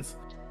college students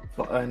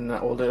and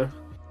older.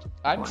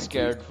 I'm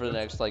scared for the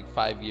next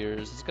 5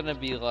 years. It's gonna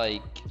be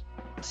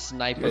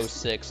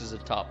Snipe06 is a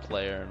top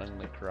player, and I'm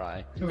gonna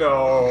cry.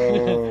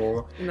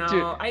 No. No,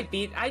 Dude. I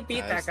beat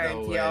that guy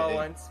no in TL way.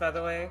 once, by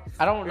the way.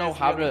 I don't know It was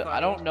how really to. I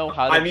funny. don't know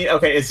how to. I mean,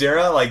 okay,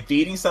 Azura,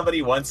 beating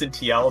somebody once in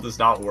TL does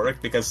not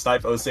work because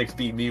Snipe06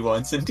 beat me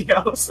once in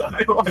TL, so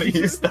I don't want to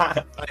use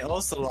that. I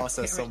also lost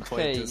at some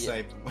point Okay, to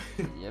Snipe.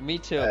 Yeah, me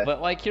too.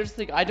 But here's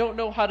the thing: I don't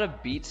know how to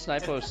beat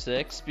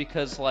Snipe06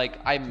 because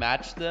I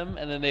match them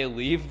and then they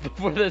leave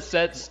before the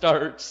set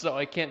starts, so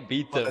I can't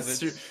beat them.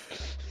 That's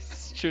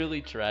It's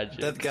truly tragic.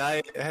 That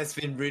guy has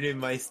been reading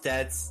my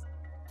stats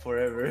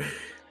forever.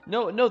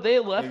 No, they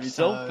left Every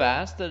so time.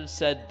 fast that it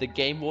said the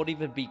game won't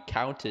even be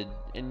counted,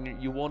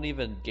 and you won't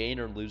even gain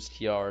or lose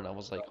TR, and I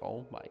was like,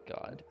 oh my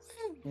god.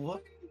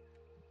 What?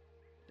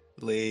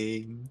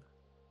 Lame.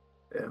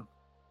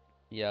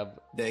 Yeah,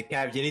 The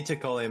Cap, you need to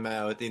call him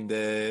out in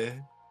the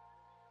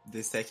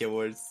SEC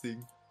awards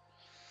thing.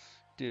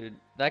 dude,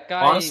 that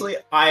guy... Honestly,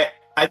 I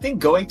think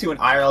going to an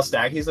IRL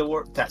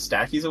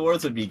Stackies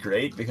Awards would be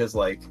great because,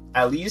 like,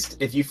 at least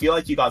if you feel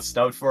like you got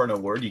snubbed for an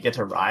award, you get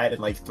to riot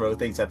and like throw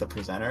things at the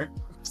presenter.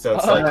 So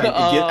it's like it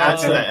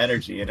adds to that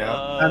energy, you know.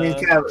 I mean,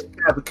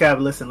 Cab,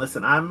 listen.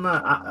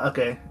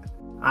 Okay.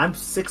 I'm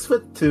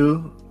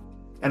 6'2",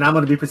 and I'm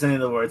gonna be presenting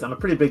the awards. I'm a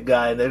pretty big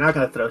guy. They're not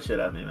gonna throw shit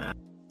at me, man.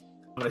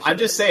 I'm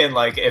just saying,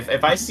 like,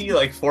 if I see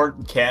like 4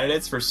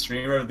 candidates for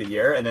Streamer of the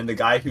Year, and then the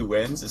guy who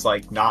wins is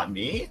like not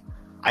me,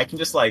 I can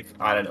just like,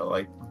 I don't know,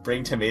 like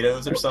bring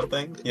tomatoes or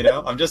something, you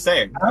know? I'm just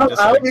saying. I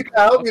hope you're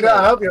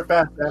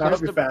fast, man. I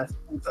hope you're fast.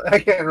 I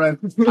can't run.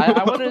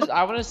 I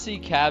want to see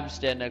Cab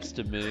stand next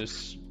to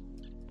Moose.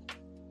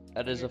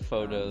 That is a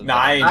photo. Nah,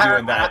 I ain't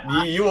doing that.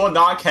 You will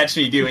not catch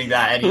me doing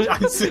that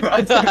anytime soon. I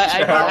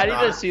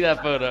need to see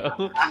that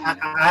photo.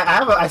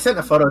 I sent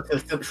a photo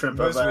to Shrimp.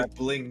 Moose with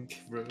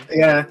Blink, bro.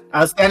 Yeah,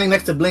 I was standing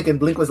next to Blink, and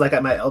Blink was like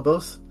at my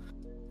elbows.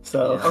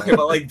 So Yeah. Okay,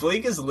 but like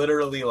Blink is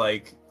literally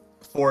like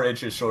 4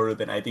 inches shorter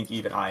than I think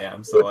even I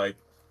am. So like,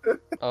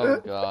 Oh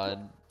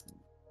god,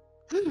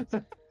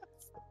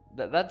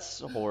 that's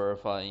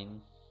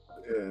horrifying.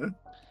 yeah.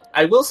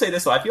 I will say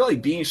this though, I feel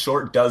like being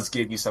short does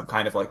give you some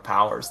kind of like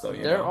powers though.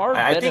 You There know? are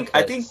I think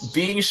benefits.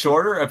 being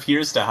shorter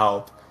appears to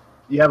help.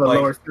 You have a Like-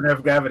 lower center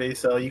of gravity,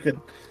 so you could.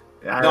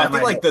 No, I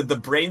think like the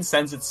brain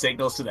sends its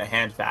signals to the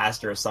hand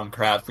faster or some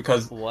crap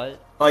because What?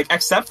 like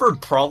except for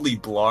probably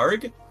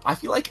Blarg, I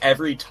feel like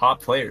every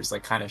top player is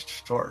like kind of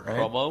short, right?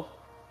 Promo?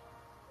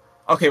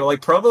 Okay, well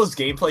like Provo's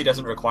gameplay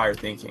doesn't require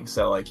thinking,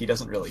 so like he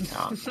doesn't really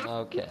count.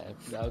 Okay.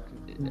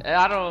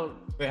 I don't.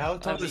 Wait, how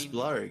tall is mean-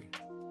 Blarg?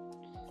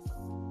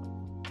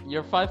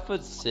 You're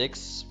 5'6",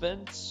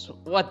 Spence?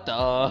 What the?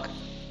 How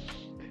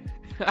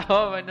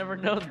have I never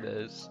known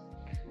this?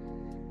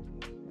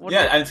 What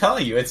Yeah, the- I'm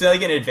telling you, it's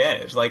like an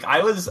advantage. Like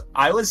I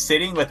was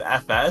sitting with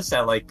FS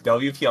at like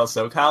WPL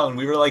SoCal, and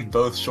we were like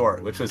both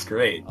short, which was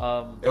great.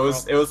 It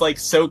was like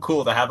so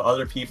cool to have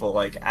other people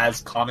like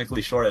as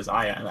comically short as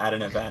I am at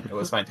an event. It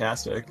was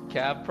fantastic.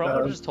 Cap,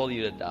 Promo just told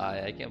you to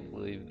die. I can't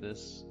believe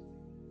this.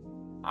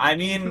 I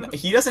mean,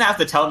 he doesn't have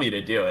to tell me to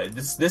do it.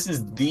 This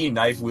is the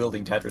knife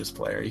wielding Tetris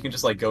player. He can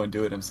just like go and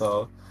do it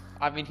himself.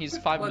 I mean, he's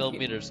 5 Well,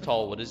 millimeters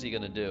tall. What is he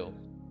gonna do?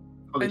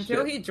 Holy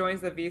Until shit. he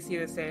joins the VC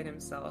to say it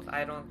himself,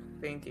 I don't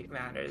think it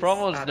matters.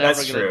 Promo's at never all.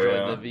 That's gonna true,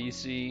 join yeah. the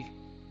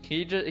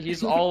VC.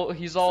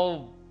 He's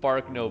all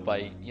bark no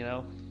bite. You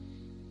know,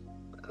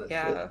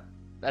 Yeah.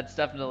 that's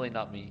definitely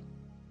not me.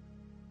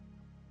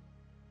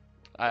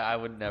 I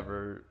would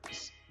never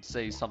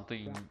say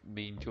something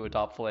mean to a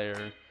top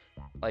player,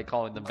 like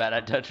calling them bad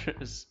at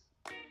Tetris.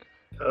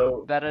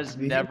 So, That has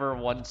do you- never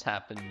once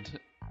happened.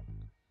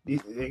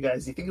 Hey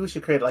guys, do you think we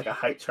should create like a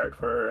height chart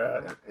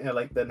for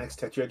like the next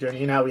Tetra journey?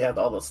 You know how we have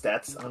all those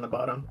stats on the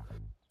bottom,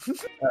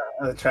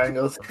 the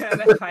triangles.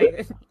 The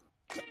height.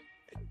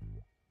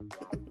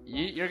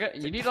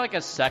 You need like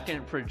a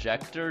second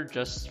projector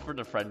just for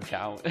the friend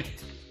count.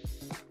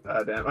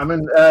 Damn. I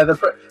mean,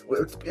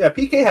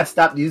 PK has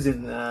stopped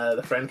using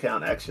the friend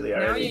count actually Now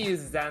already. you use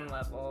Zen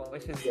level,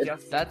 which is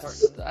just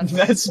That's important.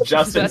 That's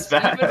just as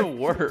that's bad. even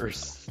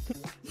worse.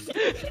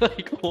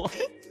 Like what?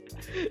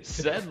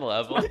 Zen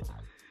level.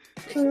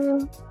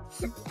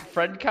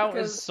 Friend count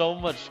is so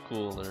much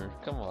cooler.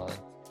 Come on.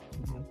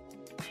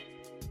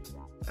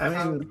 I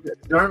mean,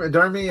 Dormy,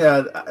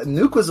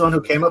 Nuke was the one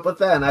who came up with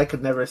that, and I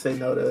could never say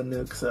no to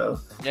Nuke. So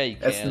Yeah, you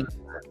that's- can.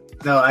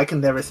 no, I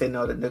can never say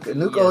no to Nuke.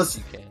 Nuke Yes, goes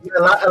you can.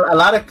 a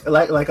lot of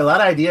like a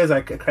lot of ideas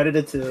are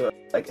credited to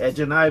like Edge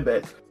and I,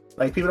 but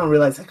like people don't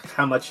realize like,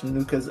 how much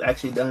Nuke has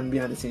actually done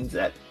behind the scenes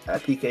at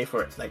PK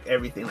for like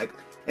everything. Like,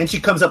 and she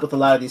comes up with a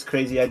lot of these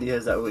crazy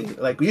ideas that we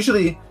like.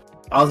 Usually,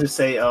 I'll just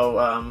say,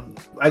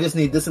 I just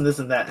need this and this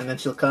and that, and then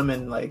she'll come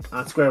in like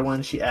on square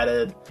one. She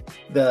added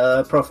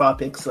the profile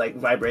pics like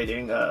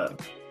vibrating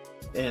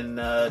in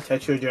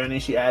Tetra Journey.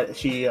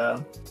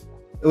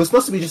 It was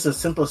supposed to be just a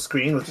simple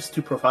screen with just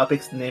 2 profile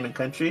pics, name and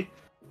country.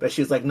 But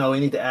she was like, no, we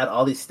need to add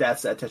all these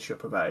stats that Tetra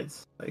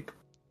provides. Like,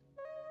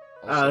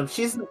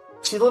 she's a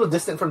little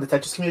distant from the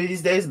Tetris community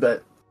these days,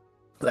 but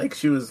like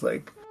she was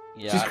like,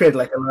 Yeah, she's created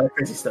like a lot of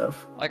crazy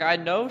stuff. like I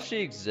know she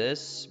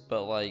exists,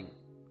 but like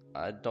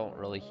I don't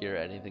really hear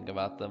anything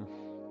about them.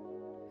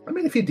 I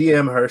mean, if you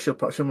DM her, she'll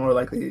more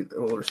likely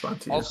will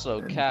respond to you. Also,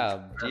 And-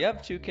 Cab, do you have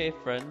 2K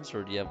friends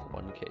or do you have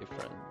 1K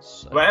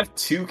friends? Do I have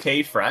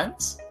 2K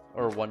friends?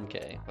 Or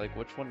 1K? Like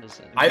which one is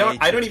it? I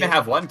don't even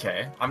have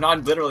 1K.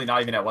 I'm literally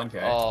not even at 1K.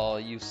 Oh,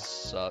 you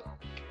suck.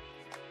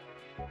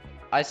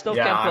 I still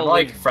yeah, can't I'm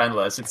believe like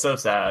friendless. It's so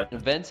sad.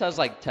 Vince has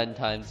like 10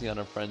 times the amount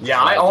of friends. Yeah,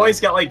 that I do. always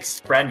get like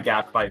friend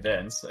gapped by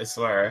Vince. I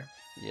swear.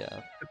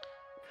 Yeah.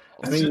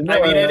 I mean,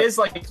 it is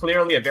like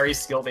clearly a very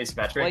skill-based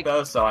metric, Like,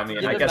 though. So I mean,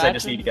 you'd I guess I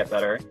just imagine- need to get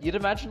better. You'd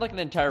imagine like an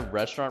entire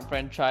restaurant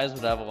franchise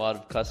would have a lot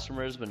of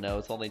customers, but no,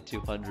 it's only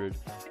 200.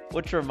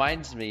 Which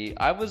reminds me,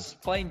 I was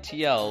playing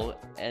TL,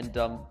 and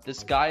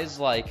this guy's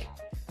like,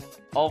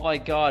 "Oh my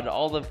God,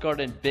 Olive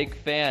Garden, big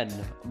fan.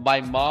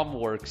 My mom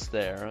works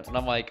there," and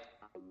I'm like,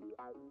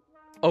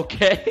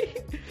 "Okay."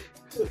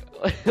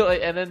 Like,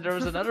 and then there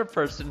was another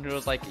person who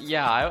was like,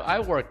 "Yeah, I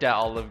worked at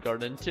Olive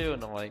Garden too,"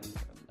 and I'm like,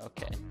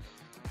 "Okay."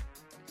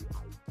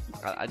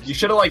 I just, You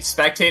should have like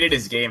spectated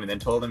his game and then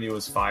told him he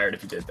was fired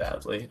if he did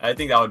badly. I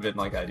think that would have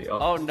been like ideal.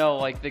 oh no,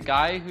 like the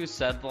guy who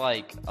said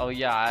like, "Oh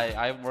yeah,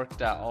 I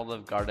worked at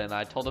Olive Garden."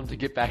 I told him to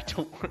get back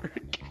to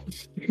work.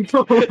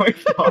 Oh my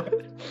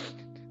god.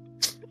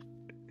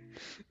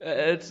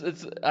 It's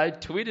I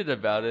tweeted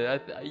about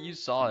it. You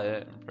saw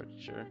it, I'm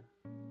pretty sure.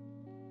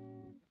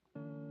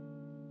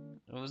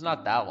 It was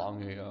not that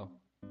long ago.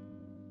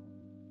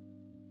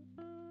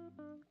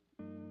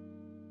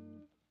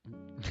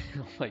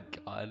 Oh my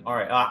god. All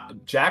right,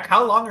 Jack.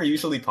 How long are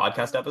usually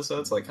podcast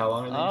episodes? Like, how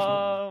long are they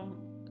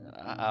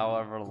usually?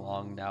 However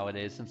long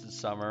nowadays since it's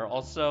summer.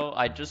 Also,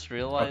 I just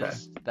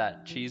realized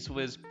that Cheese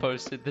Whiz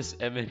posted this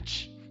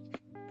image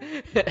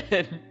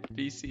and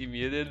BC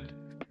muted.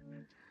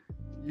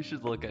 You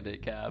should look at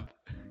it, Cab.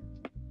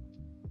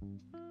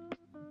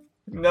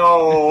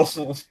 No.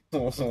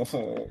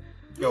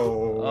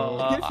 No.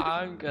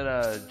 I'm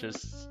gonna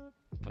just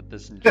put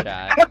this in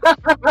chat.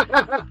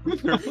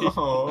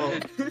 No.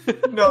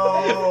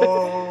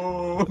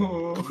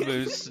 No.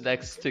 Moose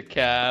next to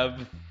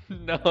Cab.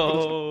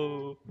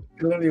 No.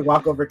 literally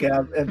walk over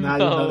Cab and now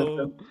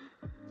No.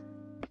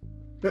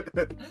 you know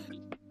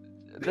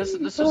This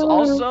was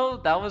also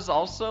that was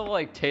also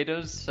like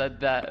Tato said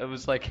that it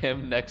was like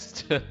him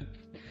next to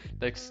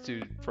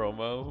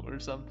promo or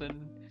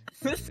something.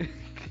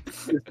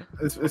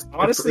 it's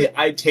Honestly,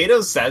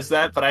 Tatos says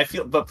that,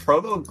 but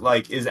Provo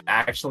like is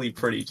actually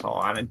pretty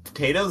tall. I mean,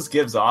 Tatos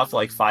gives off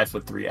like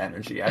 5'3"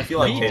 energy. I feel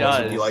like He Tatos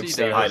would does, be like he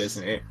same height does.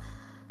 as me.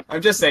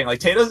 I'm just saying, like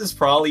Tatos is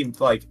probably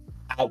like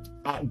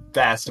at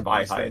best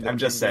my height. I'm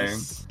just saying.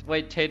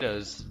 Wait,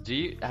 Tatos,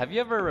 have you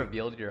ever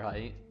revealed your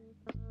height?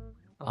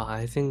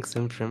 I think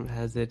Simpson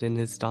has it in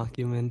his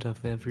document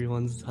of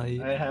everyone's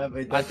height. I have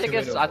a I think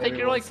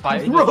you're like everyone's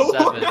height.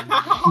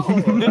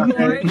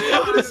 5'7".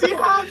 How does he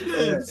have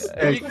this?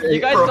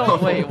 You guys Bro.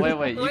 don't wait.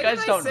 You What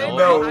guys did I don't say? know.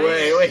 No, Height?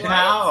 wait, What?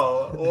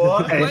 how?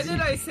 What? When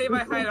did I say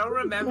my height? I don't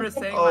remember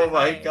saying Oh my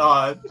my height.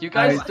 god. You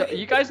guys don't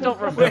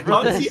Wait, remember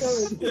how does he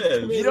this. have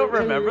this? You don't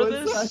remember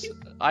this?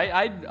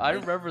 I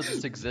remember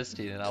this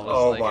existing, and I was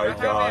Oh like, my I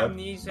have God.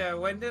 amnesia.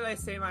 When did I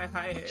say my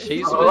height?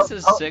 Cheese Whiz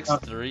is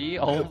 6'3".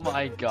 Oh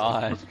my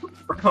god.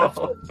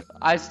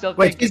 I still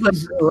Wait, think Cheese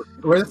Whiz,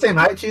 we're the same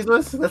height, Cheese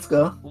Whiz? Let's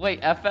go. Wait,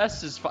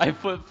 FS is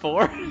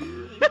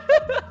 5'4".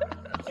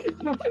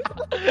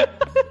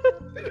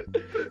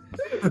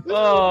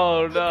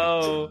 Oh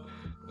no.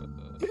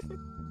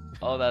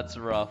 Oh, that's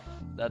rough.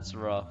 That's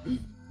rough.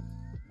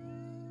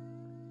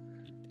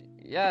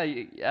 Yeah,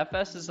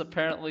 FS is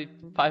apparently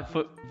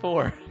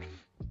 5'4".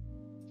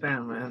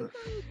 Damn, man.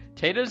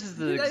 Tatos is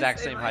the Did I exact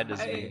say same my height as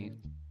height? me.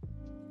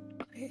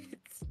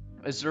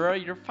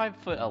 Azura, you're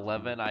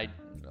 5'11".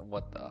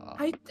 What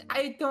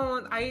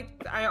the?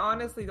 I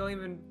honestly don't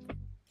even.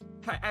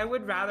 I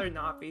would rather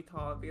not be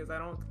tall because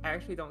I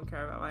actually don't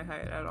care about my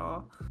height at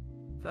all.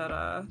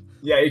 But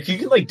Yeah, if you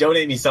could like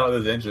donate me some of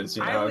those inches,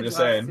 you know, I I'm would just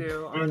love saying.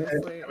 to,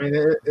 honestly.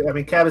 I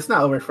mean, Cab, it's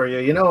not over for you.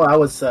 You know, I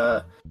was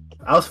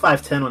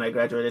 5'10" when I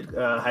graduated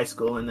high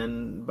school, and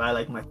then by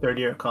like my third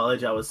year of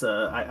college,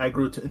 I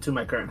grew into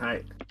my current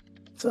height.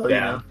 So you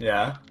know,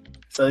 Yeah.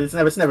 so it's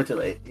never too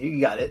late. You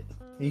got it.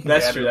 You can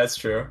That's grab true, it. that's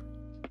true.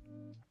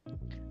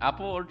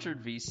 Apple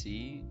Orchard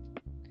VC?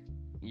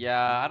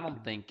 Yeah, I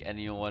don't think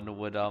anyone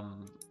would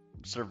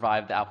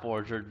survive the Apple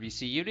Orchard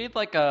VC. You need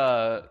like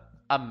a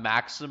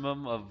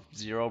maximum of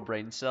 0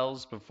 brain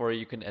cells before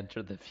you can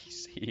enter the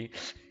VC.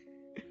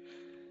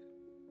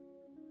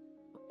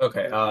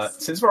 Okay,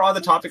 since we're on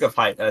the topic of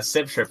height,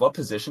 Sib Trip, what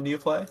position do you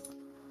play?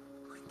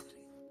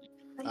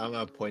 I'm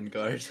a point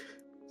guard.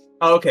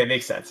 Oh, okay,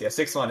 makes sense. Yeah,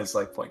 6'1" is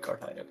like point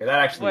guard height. Okay, that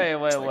actually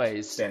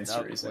Wait. stands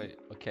to reason. Wait.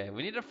 Okay,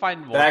 we need to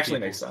find more That actually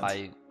people's makes sense.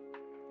 height.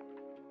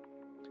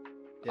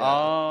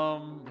 Yeah.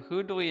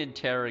 Who do we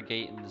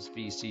interrogate in this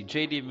VC?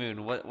 JD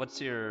Moon,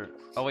 what's your...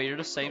 Oh wait, you're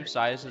the same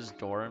size as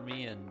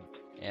Dormy and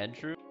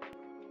Andrew?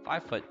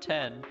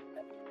 5'10".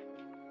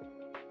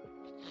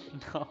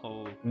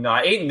 No. No,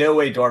 ain't no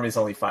way Dormy's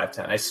only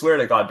 5'10". I swear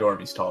to God,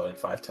 Dormy's taller than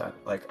 5'10".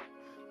 Like,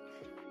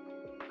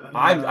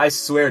 I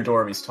swear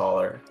Dormy's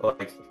taller.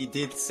 Like, He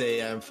did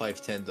say I'm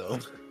 5'10" though.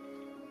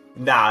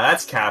 nah,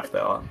 that's cap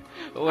though.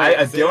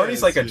 Wait,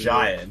 Dormy's like a seriously.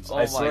 giant. Oh I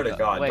my swear to God.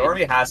 God, Wait.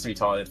 Dormy has to be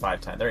taller than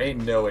 5'10". There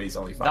ain't no way he's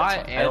only 5'10". Not I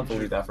don't Andrew.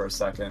 believe that for a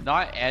second.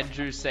 not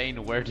Andrew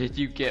saying, where did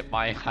you get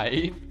my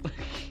height?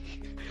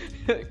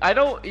 I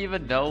don't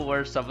even know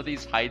where some of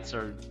these heights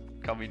are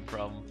coming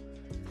from.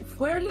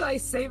 Where did I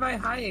say my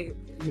height?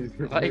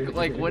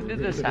 Like when did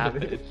this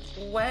happen?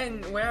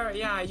 When? Where?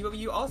 Yeah,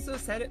 you also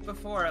said it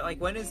before. Like,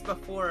 when is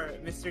before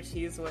Mr.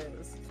 Cheese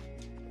Whiz?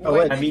 Oh,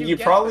 When wait. I did mean, you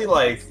get probably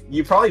this?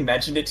 you probably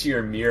mentioned it to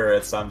your mirror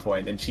at some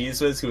point, and Cheese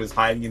Whiz, who was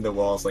hiding in the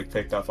walls, like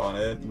picked up on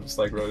it and just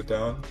like wrote it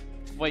down.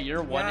 Wait,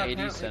 you're Yeah, 180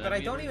 apparently, centimeters. but I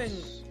don't even.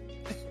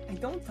 I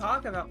don't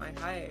talk about my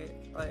height,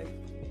 like,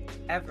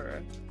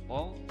 ever.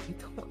 Well, I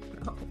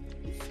don't know.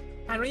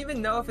 I don't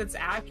even know if it's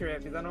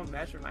accurate because I don't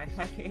measure my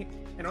height.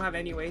 I don't have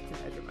any way to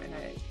measure my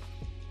height.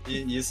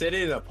 You said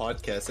it in a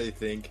podcast, I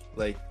think,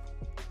 like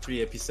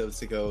 3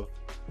 episodes ago.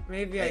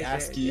 Maybe I I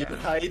asked did. you Yeah. your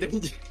height.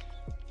 and-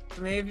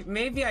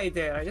 Maybe I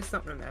did. I just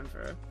don't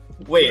remember.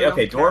 Wait, I don't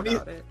okay, care Dormy.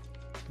 about it.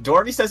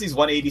 Dormy says he's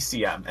 180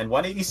 cm, and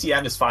 180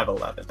 cm is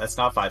 5'11". That's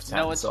not 5'10".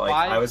 no, it's so like,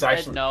 5. I was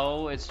actually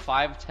No, it's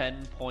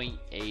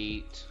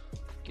 5'10.8.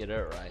 Get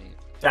it right.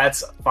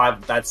 that's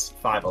 5'11". That's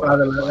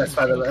 5'11",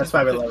 that's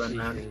 5'11",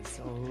 man. Is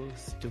so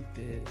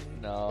stupid.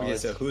 No, Okay,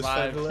 it's so who's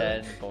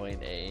 5'11"?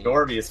 5'10.8.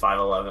 Dormy is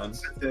 5'11".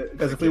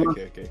 Because Okay,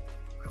 okay.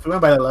 if we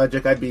went by the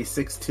logic, I'd be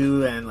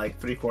 6'2" and like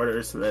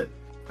 3/4, but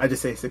I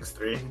just say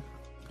 6'3",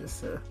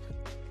 just to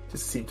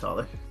seem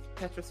taller.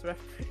 Tetris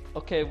reference.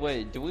 Okay,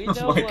 wait. Do we know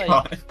Oh my like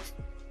god.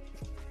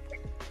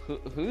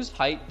 whose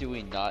height do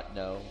we not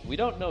know? We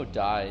don't know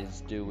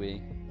Dai's, do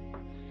we?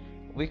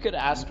 We could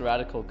ask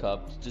Radical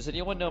Cup. Does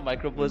anyone know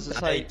Microblizz's It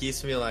height?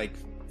 gives me like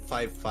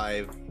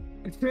 5'5",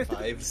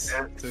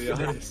 5s, to be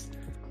honest.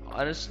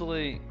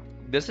 Honestly,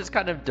 this is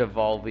kind of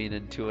devolving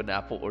into an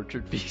Apple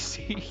Orchard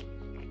PC.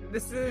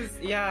 This is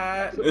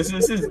yeah. This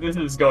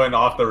is going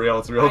off the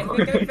rails real I think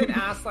I've quick. been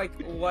asked like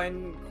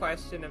one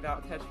question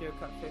about Tetrio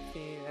Cup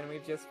 15, and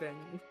we've just been.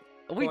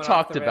 We going off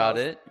talked the about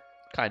rails. it,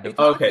 kind We of.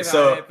 talked Okay, about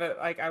so- it, but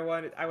like I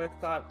would have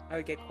thought I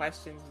would get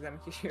questions because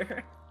I'm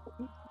here.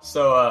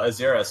 So,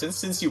 Azura,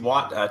 since you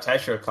want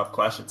Tetra Cup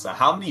questions,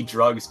 how many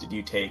drugs did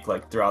you take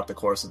like throughout the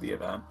course of the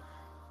event?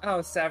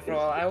 Oh, several.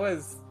 I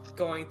was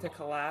going to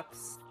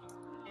collapse.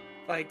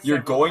 Like You're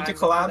several going to times in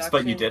collapse,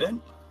 but you production.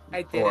 didn't?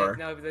 I didn't. or-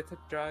 No, but I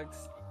took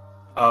drugs.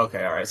 Oh,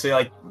 okay, all right. So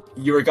like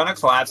you were gonna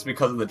collapse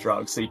because of the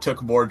drugs, so you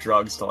took more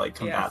drugs to like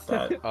combat Yes.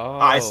 that. Oh,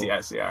 I see. All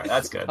right,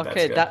 that's good.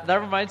 Okay, that's good. that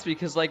reminds me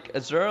because like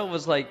Azura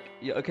was like,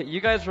 okay,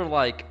 you guys were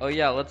like, oh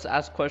yeah, let's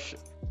ask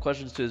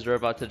questions to Azura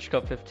about Tetris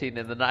Cup 15,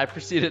 and then I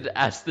proceeded to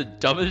ask the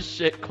dumbest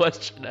shit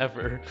question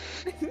ever.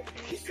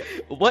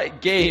 What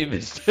game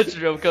is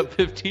Tetris Cup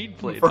 15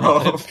 played Bro.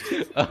 on?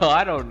 Oh,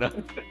 I don't know.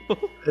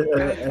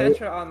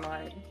 Tetra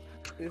Online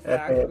is the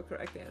actual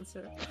correct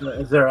answer.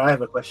 Zara, I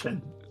have a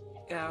question.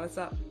 Yeah, what's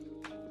up?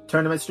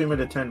 Tournament streamer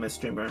to tournament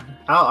streamer.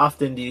 How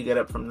often do you get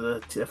up from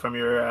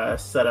your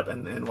setup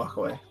and walk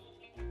away?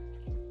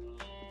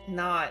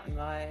 Not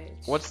much.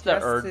 What's the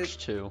Just urge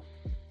to?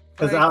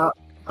 Because like,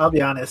 I'll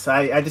be honest,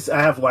 I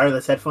have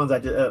wireless headphones. I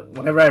just,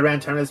 whenever I ran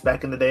tournaments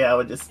back in the day, I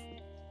would just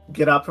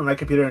get up from my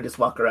computer and just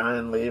walk around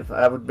and leave.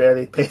 I would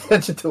barely pay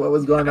attention to what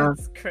was going on.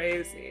 That's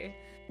crazy.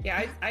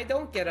 Yeah, I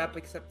don't get up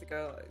except to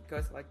go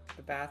to like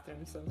the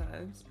bathroom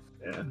sometimes.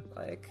 Yeah.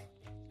 Like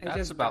I That's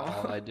just about don't.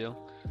 all I do.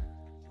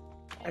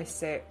 I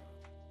say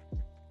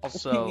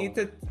Also, you need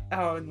to.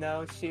 Oh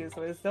no, Cheese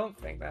Whiz, don't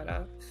bring that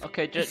up.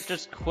 okay,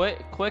 just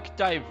quick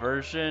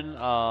diversion.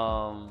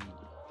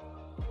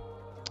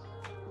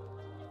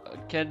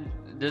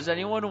 Does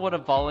anyone want to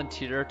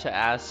volunteer to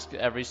ask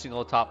every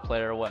single top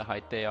player what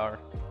height they are?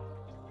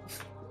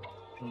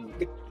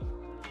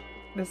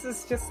 This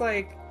is just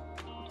like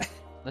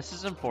This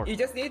is you important.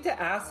 just need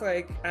to ask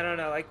like I don't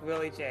know, like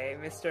Willie J,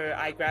 Mr.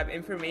 I grab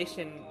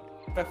information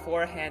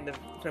beforehand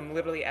from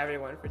literally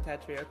everyone for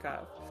Tetrio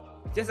Cup.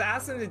 Just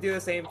ask them to do the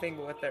same thing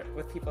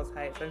with people's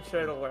heights. I'm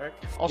sure it'll work.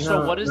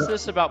 Also, No, what is no.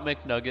 this about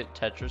McNugget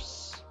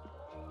Tetris?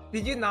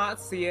 Did you not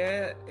see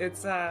it?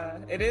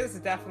 It is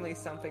definitely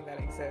something that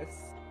exists,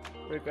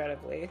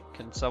 regrettably.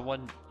 Can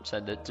someone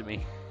send it to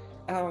me?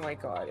 Oh my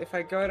god! If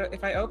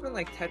I open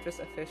like Tetris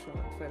official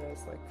on Twitter,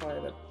 it's like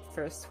probably the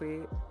first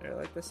tweet or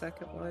like the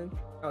second one.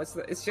 Oh,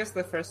 it's just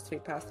the first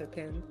tweet past their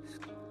pin.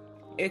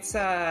 It's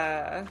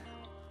I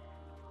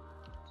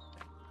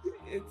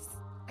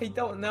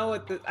don't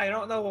know I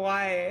don't know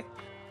why.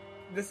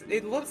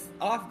 It looks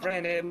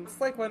off-brand. It looks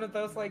like one of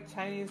those like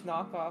Chinese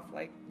knockoff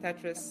like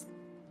Tetris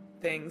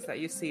things that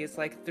you see. It's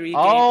like three.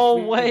 Oh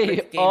games, wait!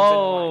 games in one.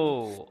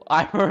 Oh,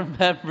 I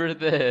remember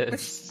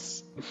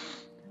this.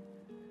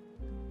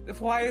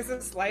 Why is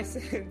this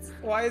licensed?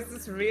 Why is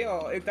this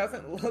real? It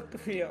doesn't look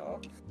real.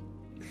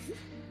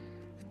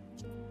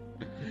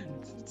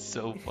 It's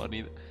so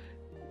funny.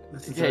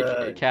 This is,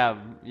 Okay,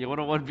 Cam, you want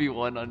a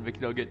 1v1 on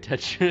McNugget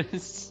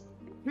Tetris?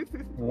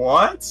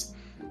 What?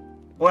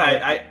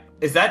 Wait,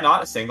 is that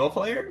not a single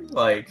player?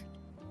 Like,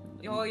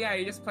 Oh yeah,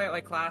 you just play it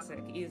like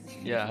classic, easy.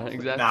 Yeah,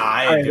 exactly. nah,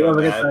 I Alright, ain't doing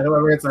that.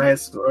 whoever gets the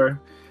highest score.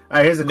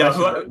 Alright, here's a No,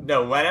 question.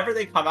 no. Whenever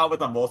they come out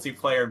with a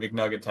multiplayer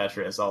McNugget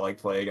Tetris, I'll like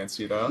play against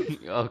you though.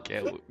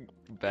 Okay,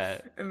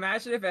 bet.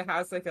 Imagine if it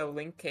has like a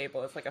link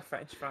cable. It's like a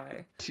French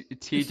fry.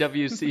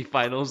 TWC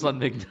finals on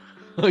McNugget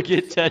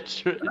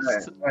Tetris.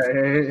 Alright,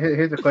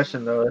 here's a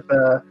question though.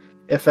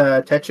 If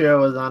Tetrio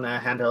was on a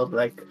handheld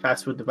like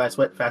fast food device,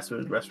 what fast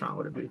food restaurant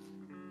would it be?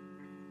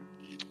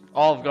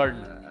 Olive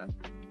Garden.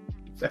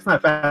 That's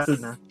not fast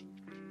food now.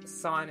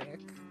 Sonic,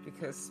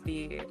 because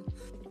speed.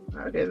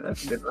 Okay,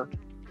 that's a good one.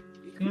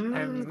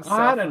 I'm so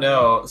I don't funny.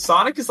 know.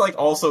 Sonic is like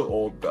also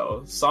old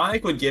though.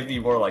 Sonic would give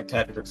you more like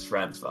Tetris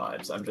Friends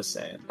vibes. I'm just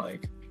saying,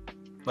 like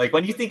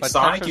when you think But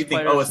Sonic, Tetris you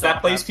think, players oh, it's that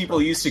don't place have people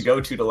friends. used to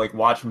go to like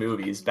watch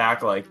movies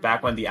back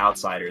when The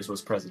Outsiders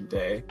was present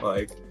day.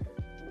 Like,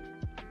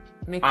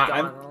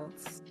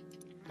 McDonald's.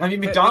 I mean,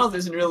 But McDonald's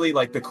isn't really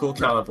like the cool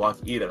kid on the block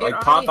either. It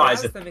Like already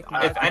Popeyes, has the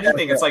McDonald's. if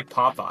anything, it's like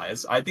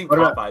Popeyes. I think What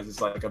about- Popeyes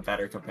is like a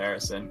better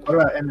comparison. What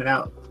about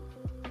In-N-Out?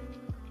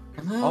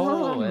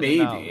 Oh, maybe.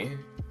 In-N-Out.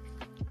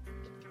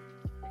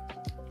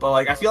 But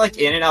like, I feel like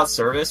In-N-Out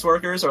service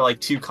workers are like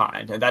too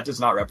kind, and that does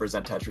not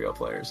represent Tetrio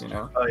players. You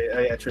know? Oh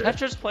yeah, true.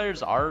 Tetris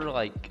players are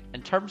like,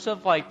 in terms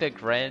of like the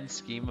grand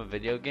scheme of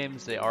video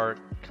games, they are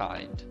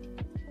kind.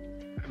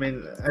 I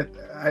mean,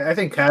 I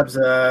think Cab's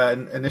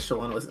initial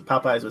one was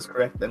Popeyes was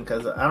correct then,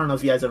 because I don't know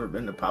if you guys ever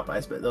been to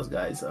Popeyes, but those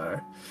guys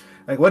are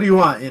like, what do you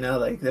want? You know,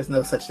 like there's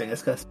no such thing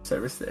as customer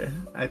service there.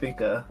 I think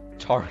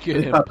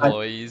Target Popeyes-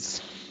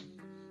 employees.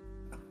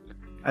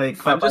 I'm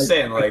Popeyes- just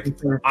saying, like,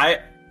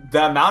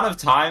 the amount of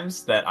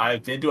times that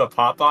I've been to a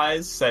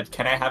Popeyes, said,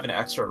 "Can I have an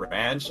extra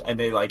ranch?" and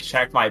they like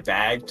check my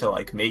bag to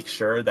like make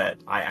sure that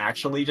I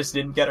actually just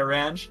didn't get a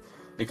ranch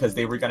because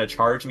they were gonna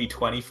charge me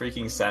 20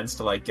 freaking cents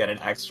to like get an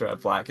extra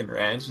blackened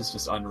ranch is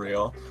just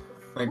unreal.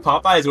 Like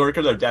Popeyes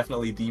workers are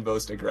definitely the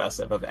most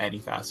aggressive of any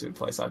fast food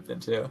place I've been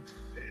to.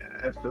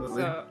 Yeah,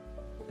 absolutely. So,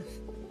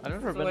 I've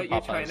never so been what to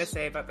you're trying to Popeyes.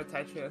 say about the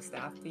Tetrio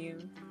staff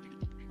team?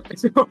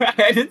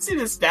 I didn't see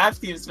the staff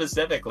team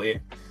specifically,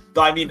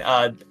 though. I mean,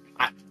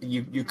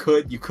 you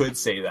could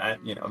say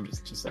that. You know, I'm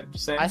just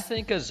saying. I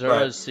think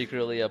Azura is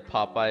secretly a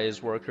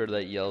Popeyes worker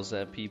that yells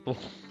at people.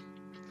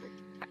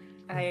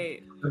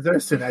 They're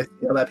so nice to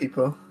yell at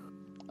people.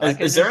 I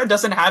can Azura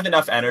doesn't have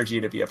enough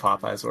energy to be a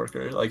Popeyes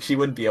worker. Like, she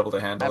wouldn't be able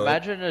to handle it.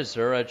 Imagine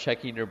Azura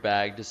checking your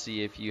bag to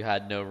see if you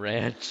had no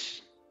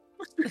ranch.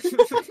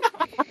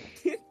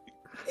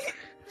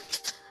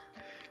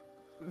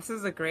 This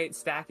is a great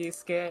Stacky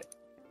skit.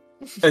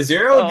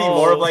 Azura would be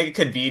more of Oh. like a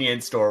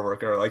convenience store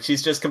worker. Like,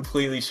 she's just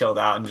completely chilled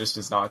out and just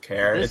does not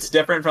care. This- It's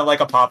different from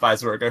like a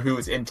Popeyes worker who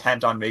is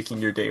intent on making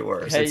your day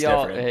worse. Hey It's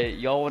y'all,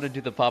 different. want to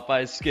do the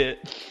Popeyes skit?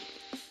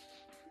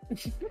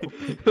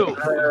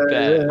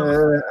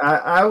 Bad.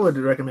 I would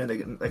recommend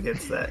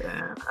against that.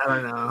 Man. I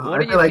don't know.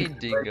 What I do feel you mean,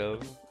 Dingo?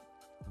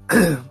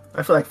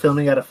 I feel like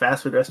filming at a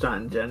fast food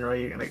restaurant in general,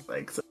 you're gonna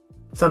like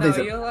something's.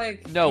 No, you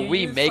like. No, you we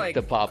use, make like,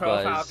 the Popeyes.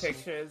 profile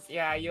pictures.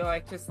 Yeah, you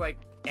like just like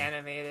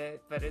animate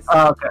it, but it's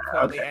Oh, okay,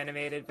 totally okay.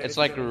 animated. But It's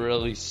like really-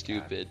 really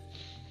stupid.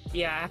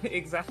 Yeah,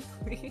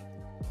 exactly.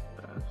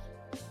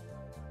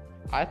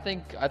 I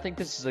think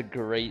this is a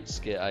great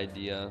skit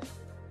idea.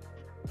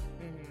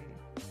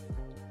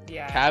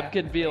 Yeah. Cab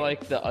could be definitely.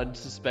 like the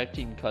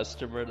unsuspecting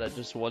customer that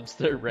just wants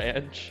their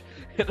ranch,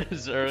 and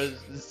Azura's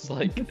just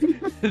like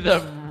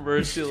the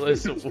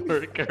merciless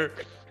worker.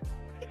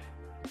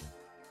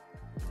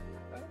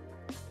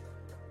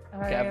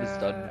 Cab is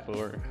done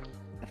for.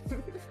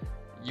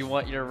 You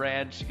want your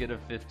ranch? Get a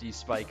 50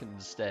 spike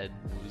instead,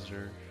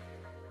 loser.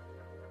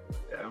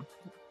 Yeah.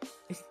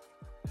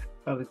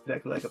 Probably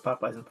exactly like a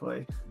Popeyes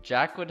employee.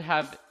 Jack would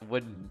have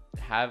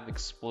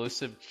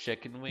explosive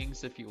chicken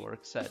wings if he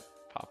works at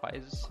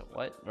Popeyes.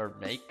 What? Or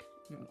make?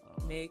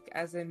 Make,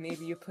 as in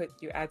maybe you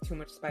add too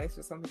much spice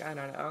or something. I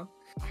don't know.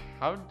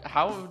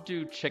 How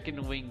do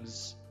chicken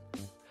wings?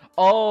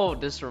 Oh,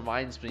 this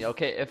reminds me.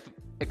 Okay, if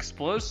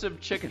explosive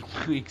chicken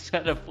wings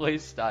had a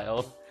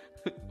playstyle,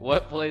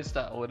 what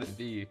playstyle would it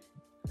be?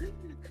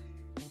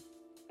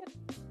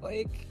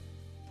 Like,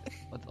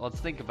 Let's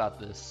think about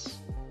this.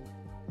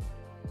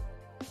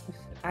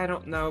 I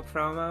don't know.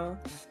 Promo.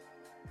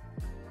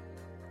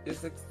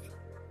 Is it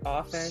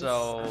offense? I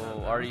don't So,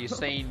 know. are you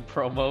saying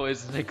promo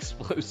is an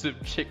explosive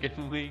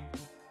chicken wing?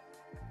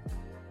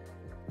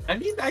 I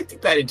mean, I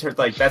think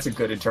that that's a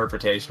good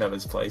interpretation of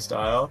his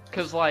playstyle.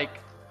 Cause like,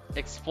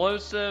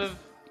 explosive,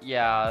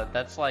 yeah,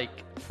 that's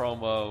like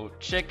promo.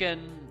 Chicken,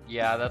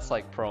 yeah, that's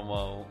like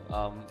promo.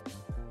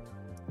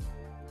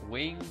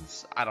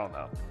 Wings, I don't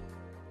know.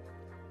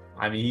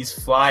 I mean, he's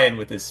flying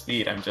with his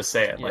feet. I'm just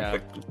saying, Yeah.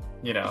 like,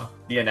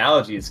 the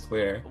analogy is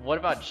clear. What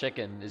about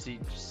chicken? Is he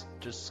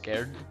just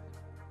scared?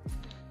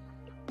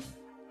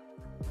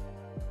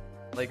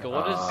 Like,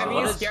 what is I mean,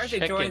 what he's does scared to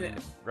chicken join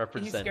He's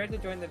represent? scared to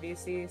join the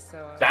VC,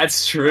 so.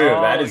 That's true.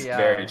 Oh, That is yeah.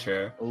 very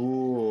true.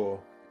 Ooh.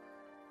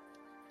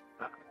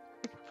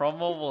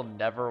 Promo will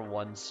never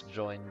once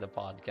join the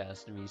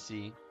podcast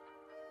VC.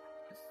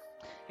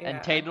 yeah.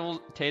 And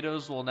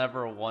Tatoes will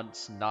never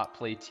once not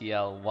play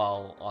TL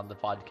while on the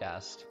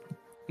podcast.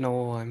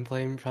 No, I'm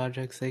playing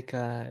Project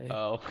Sekai.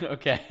 Oh,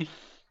 okay.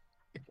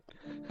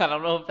 I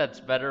don't know if that's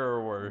better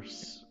or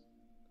worse.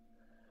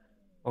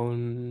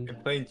 I'm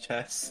playing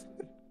chess.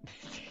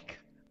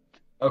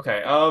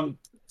 Okay,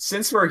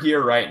 since we're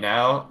here right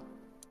now,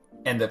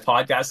 and the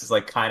podcast is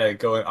like kind of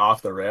going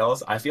off the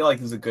rails, I feel like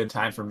this is a good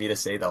time for me to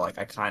say that like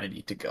I kind of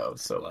need to go.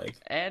 So like,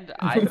 And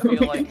I feel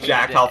like we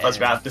Jack, need to help us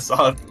end. wrap this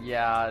up.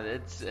 Yeah,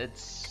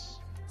 it's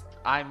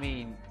I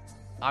mean,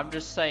 I'm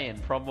just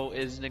saying, promo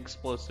is an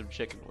explosive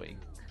chicken wing.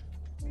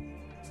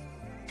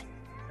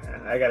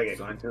 I gotta get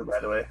going too, by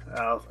the way.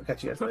 I'll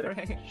catch you guys later.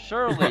 Right.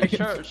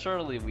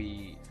 Surely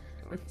we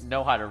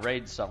know how to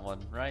raid someone,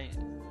 right?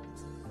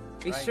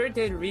 We Right. sure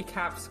did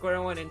recap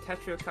Square 1 in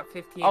Tetrio Cup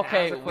 15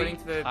 Okay, as according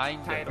to the kind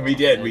of title. We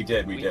did. We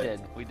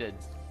did.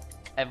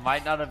 It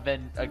might not have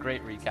been a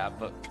great recap,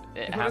 but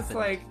it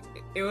happened.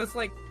 It was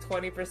like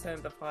 20%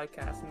 of the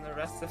podcast, and the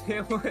rest of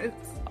it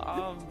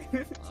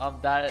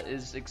was. That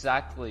is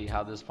exactly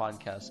how this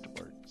podcast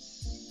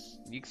works.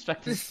 You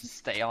expect us to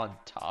stay on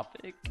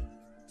topic?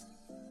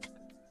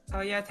 Oh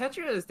yeah,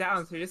 Tetrio is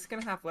down, so you're just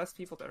gonna have less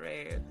people to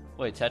raid.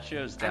 Wait,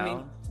 Tetrio's down? I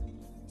mean-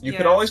 You Yeah.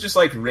 could always just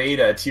like raid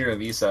a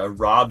Tiralisa,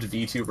 robbed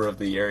VTuber of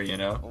the year, you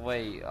know?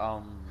 Wait,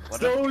 what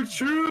So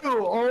true!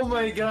 Oh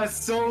my god,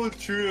 so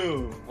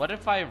true! what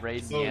if I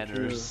raid So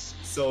Meanders?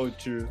 true. So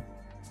true.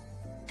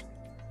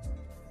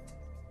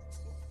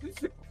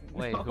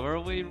 Wait, who are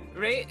we?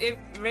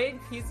 Raid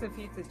Pizza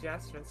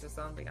Gestures or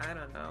something. I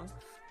don't know.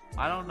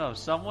 I don't know.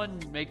 Someone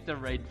make the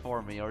raid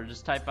for me, or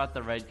just type out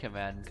the raid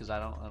command, because I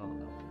don't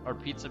know. Or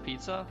Pizza?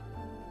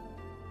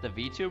 The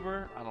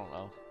VTuber? I don't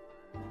know.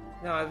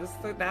 No,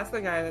 that's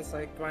the guy that's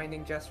like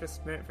grinding just for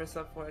Spirit for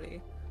sub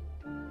 40.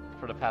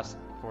 For the past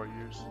 4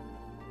 years.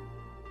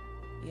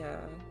 Yeah.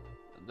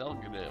 They'll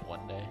get it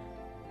one day.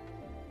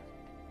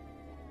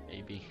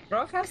 Maybe.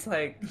 Bro has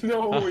like.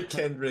 No, we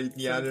can't rate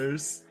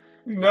Meanders.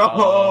 No!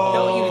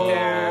 Don't you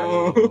dare.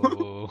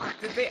 Ooh.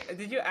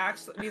 Did you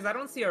actually? Because I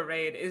don't see a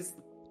raid. Does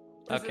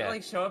Okay. it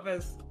like show up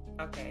as?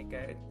 Okay,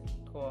 good,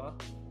 cool.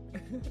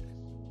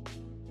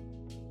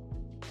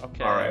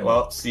 Okay. Alright,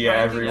 well, see ya,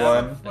 Grinding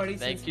everyone. sub 40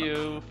 Thank since-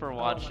 you for Oh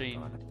my watching.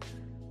 God.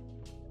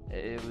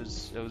 It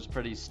was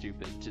pretty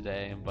stupid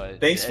today, but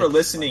Thanks for it's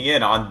listening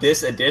in on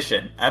this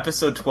edition,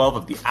 episode 12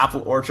 of the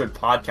Apple Orchard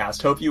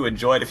podcast. Hope you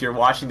enjoyed. If you're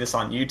watching this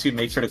on YouTube,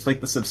 make sure to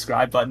click the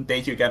subscribe button.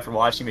 Thank you again for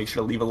watching. Make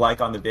sure to leave a like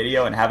on the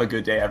video, and have a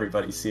good day,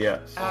 everybody. See ya.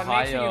 Make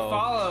sure you Ohio.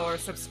 follow or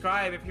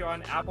subscribe if you're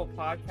on Apple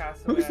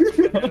Podcasts or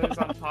whatever. Those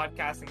on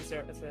podcasting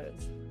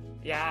services.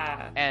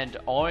 Yeah. And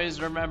always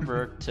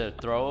remember to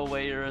throw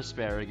away your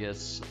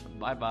asparagus.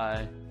 Bye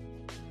bye.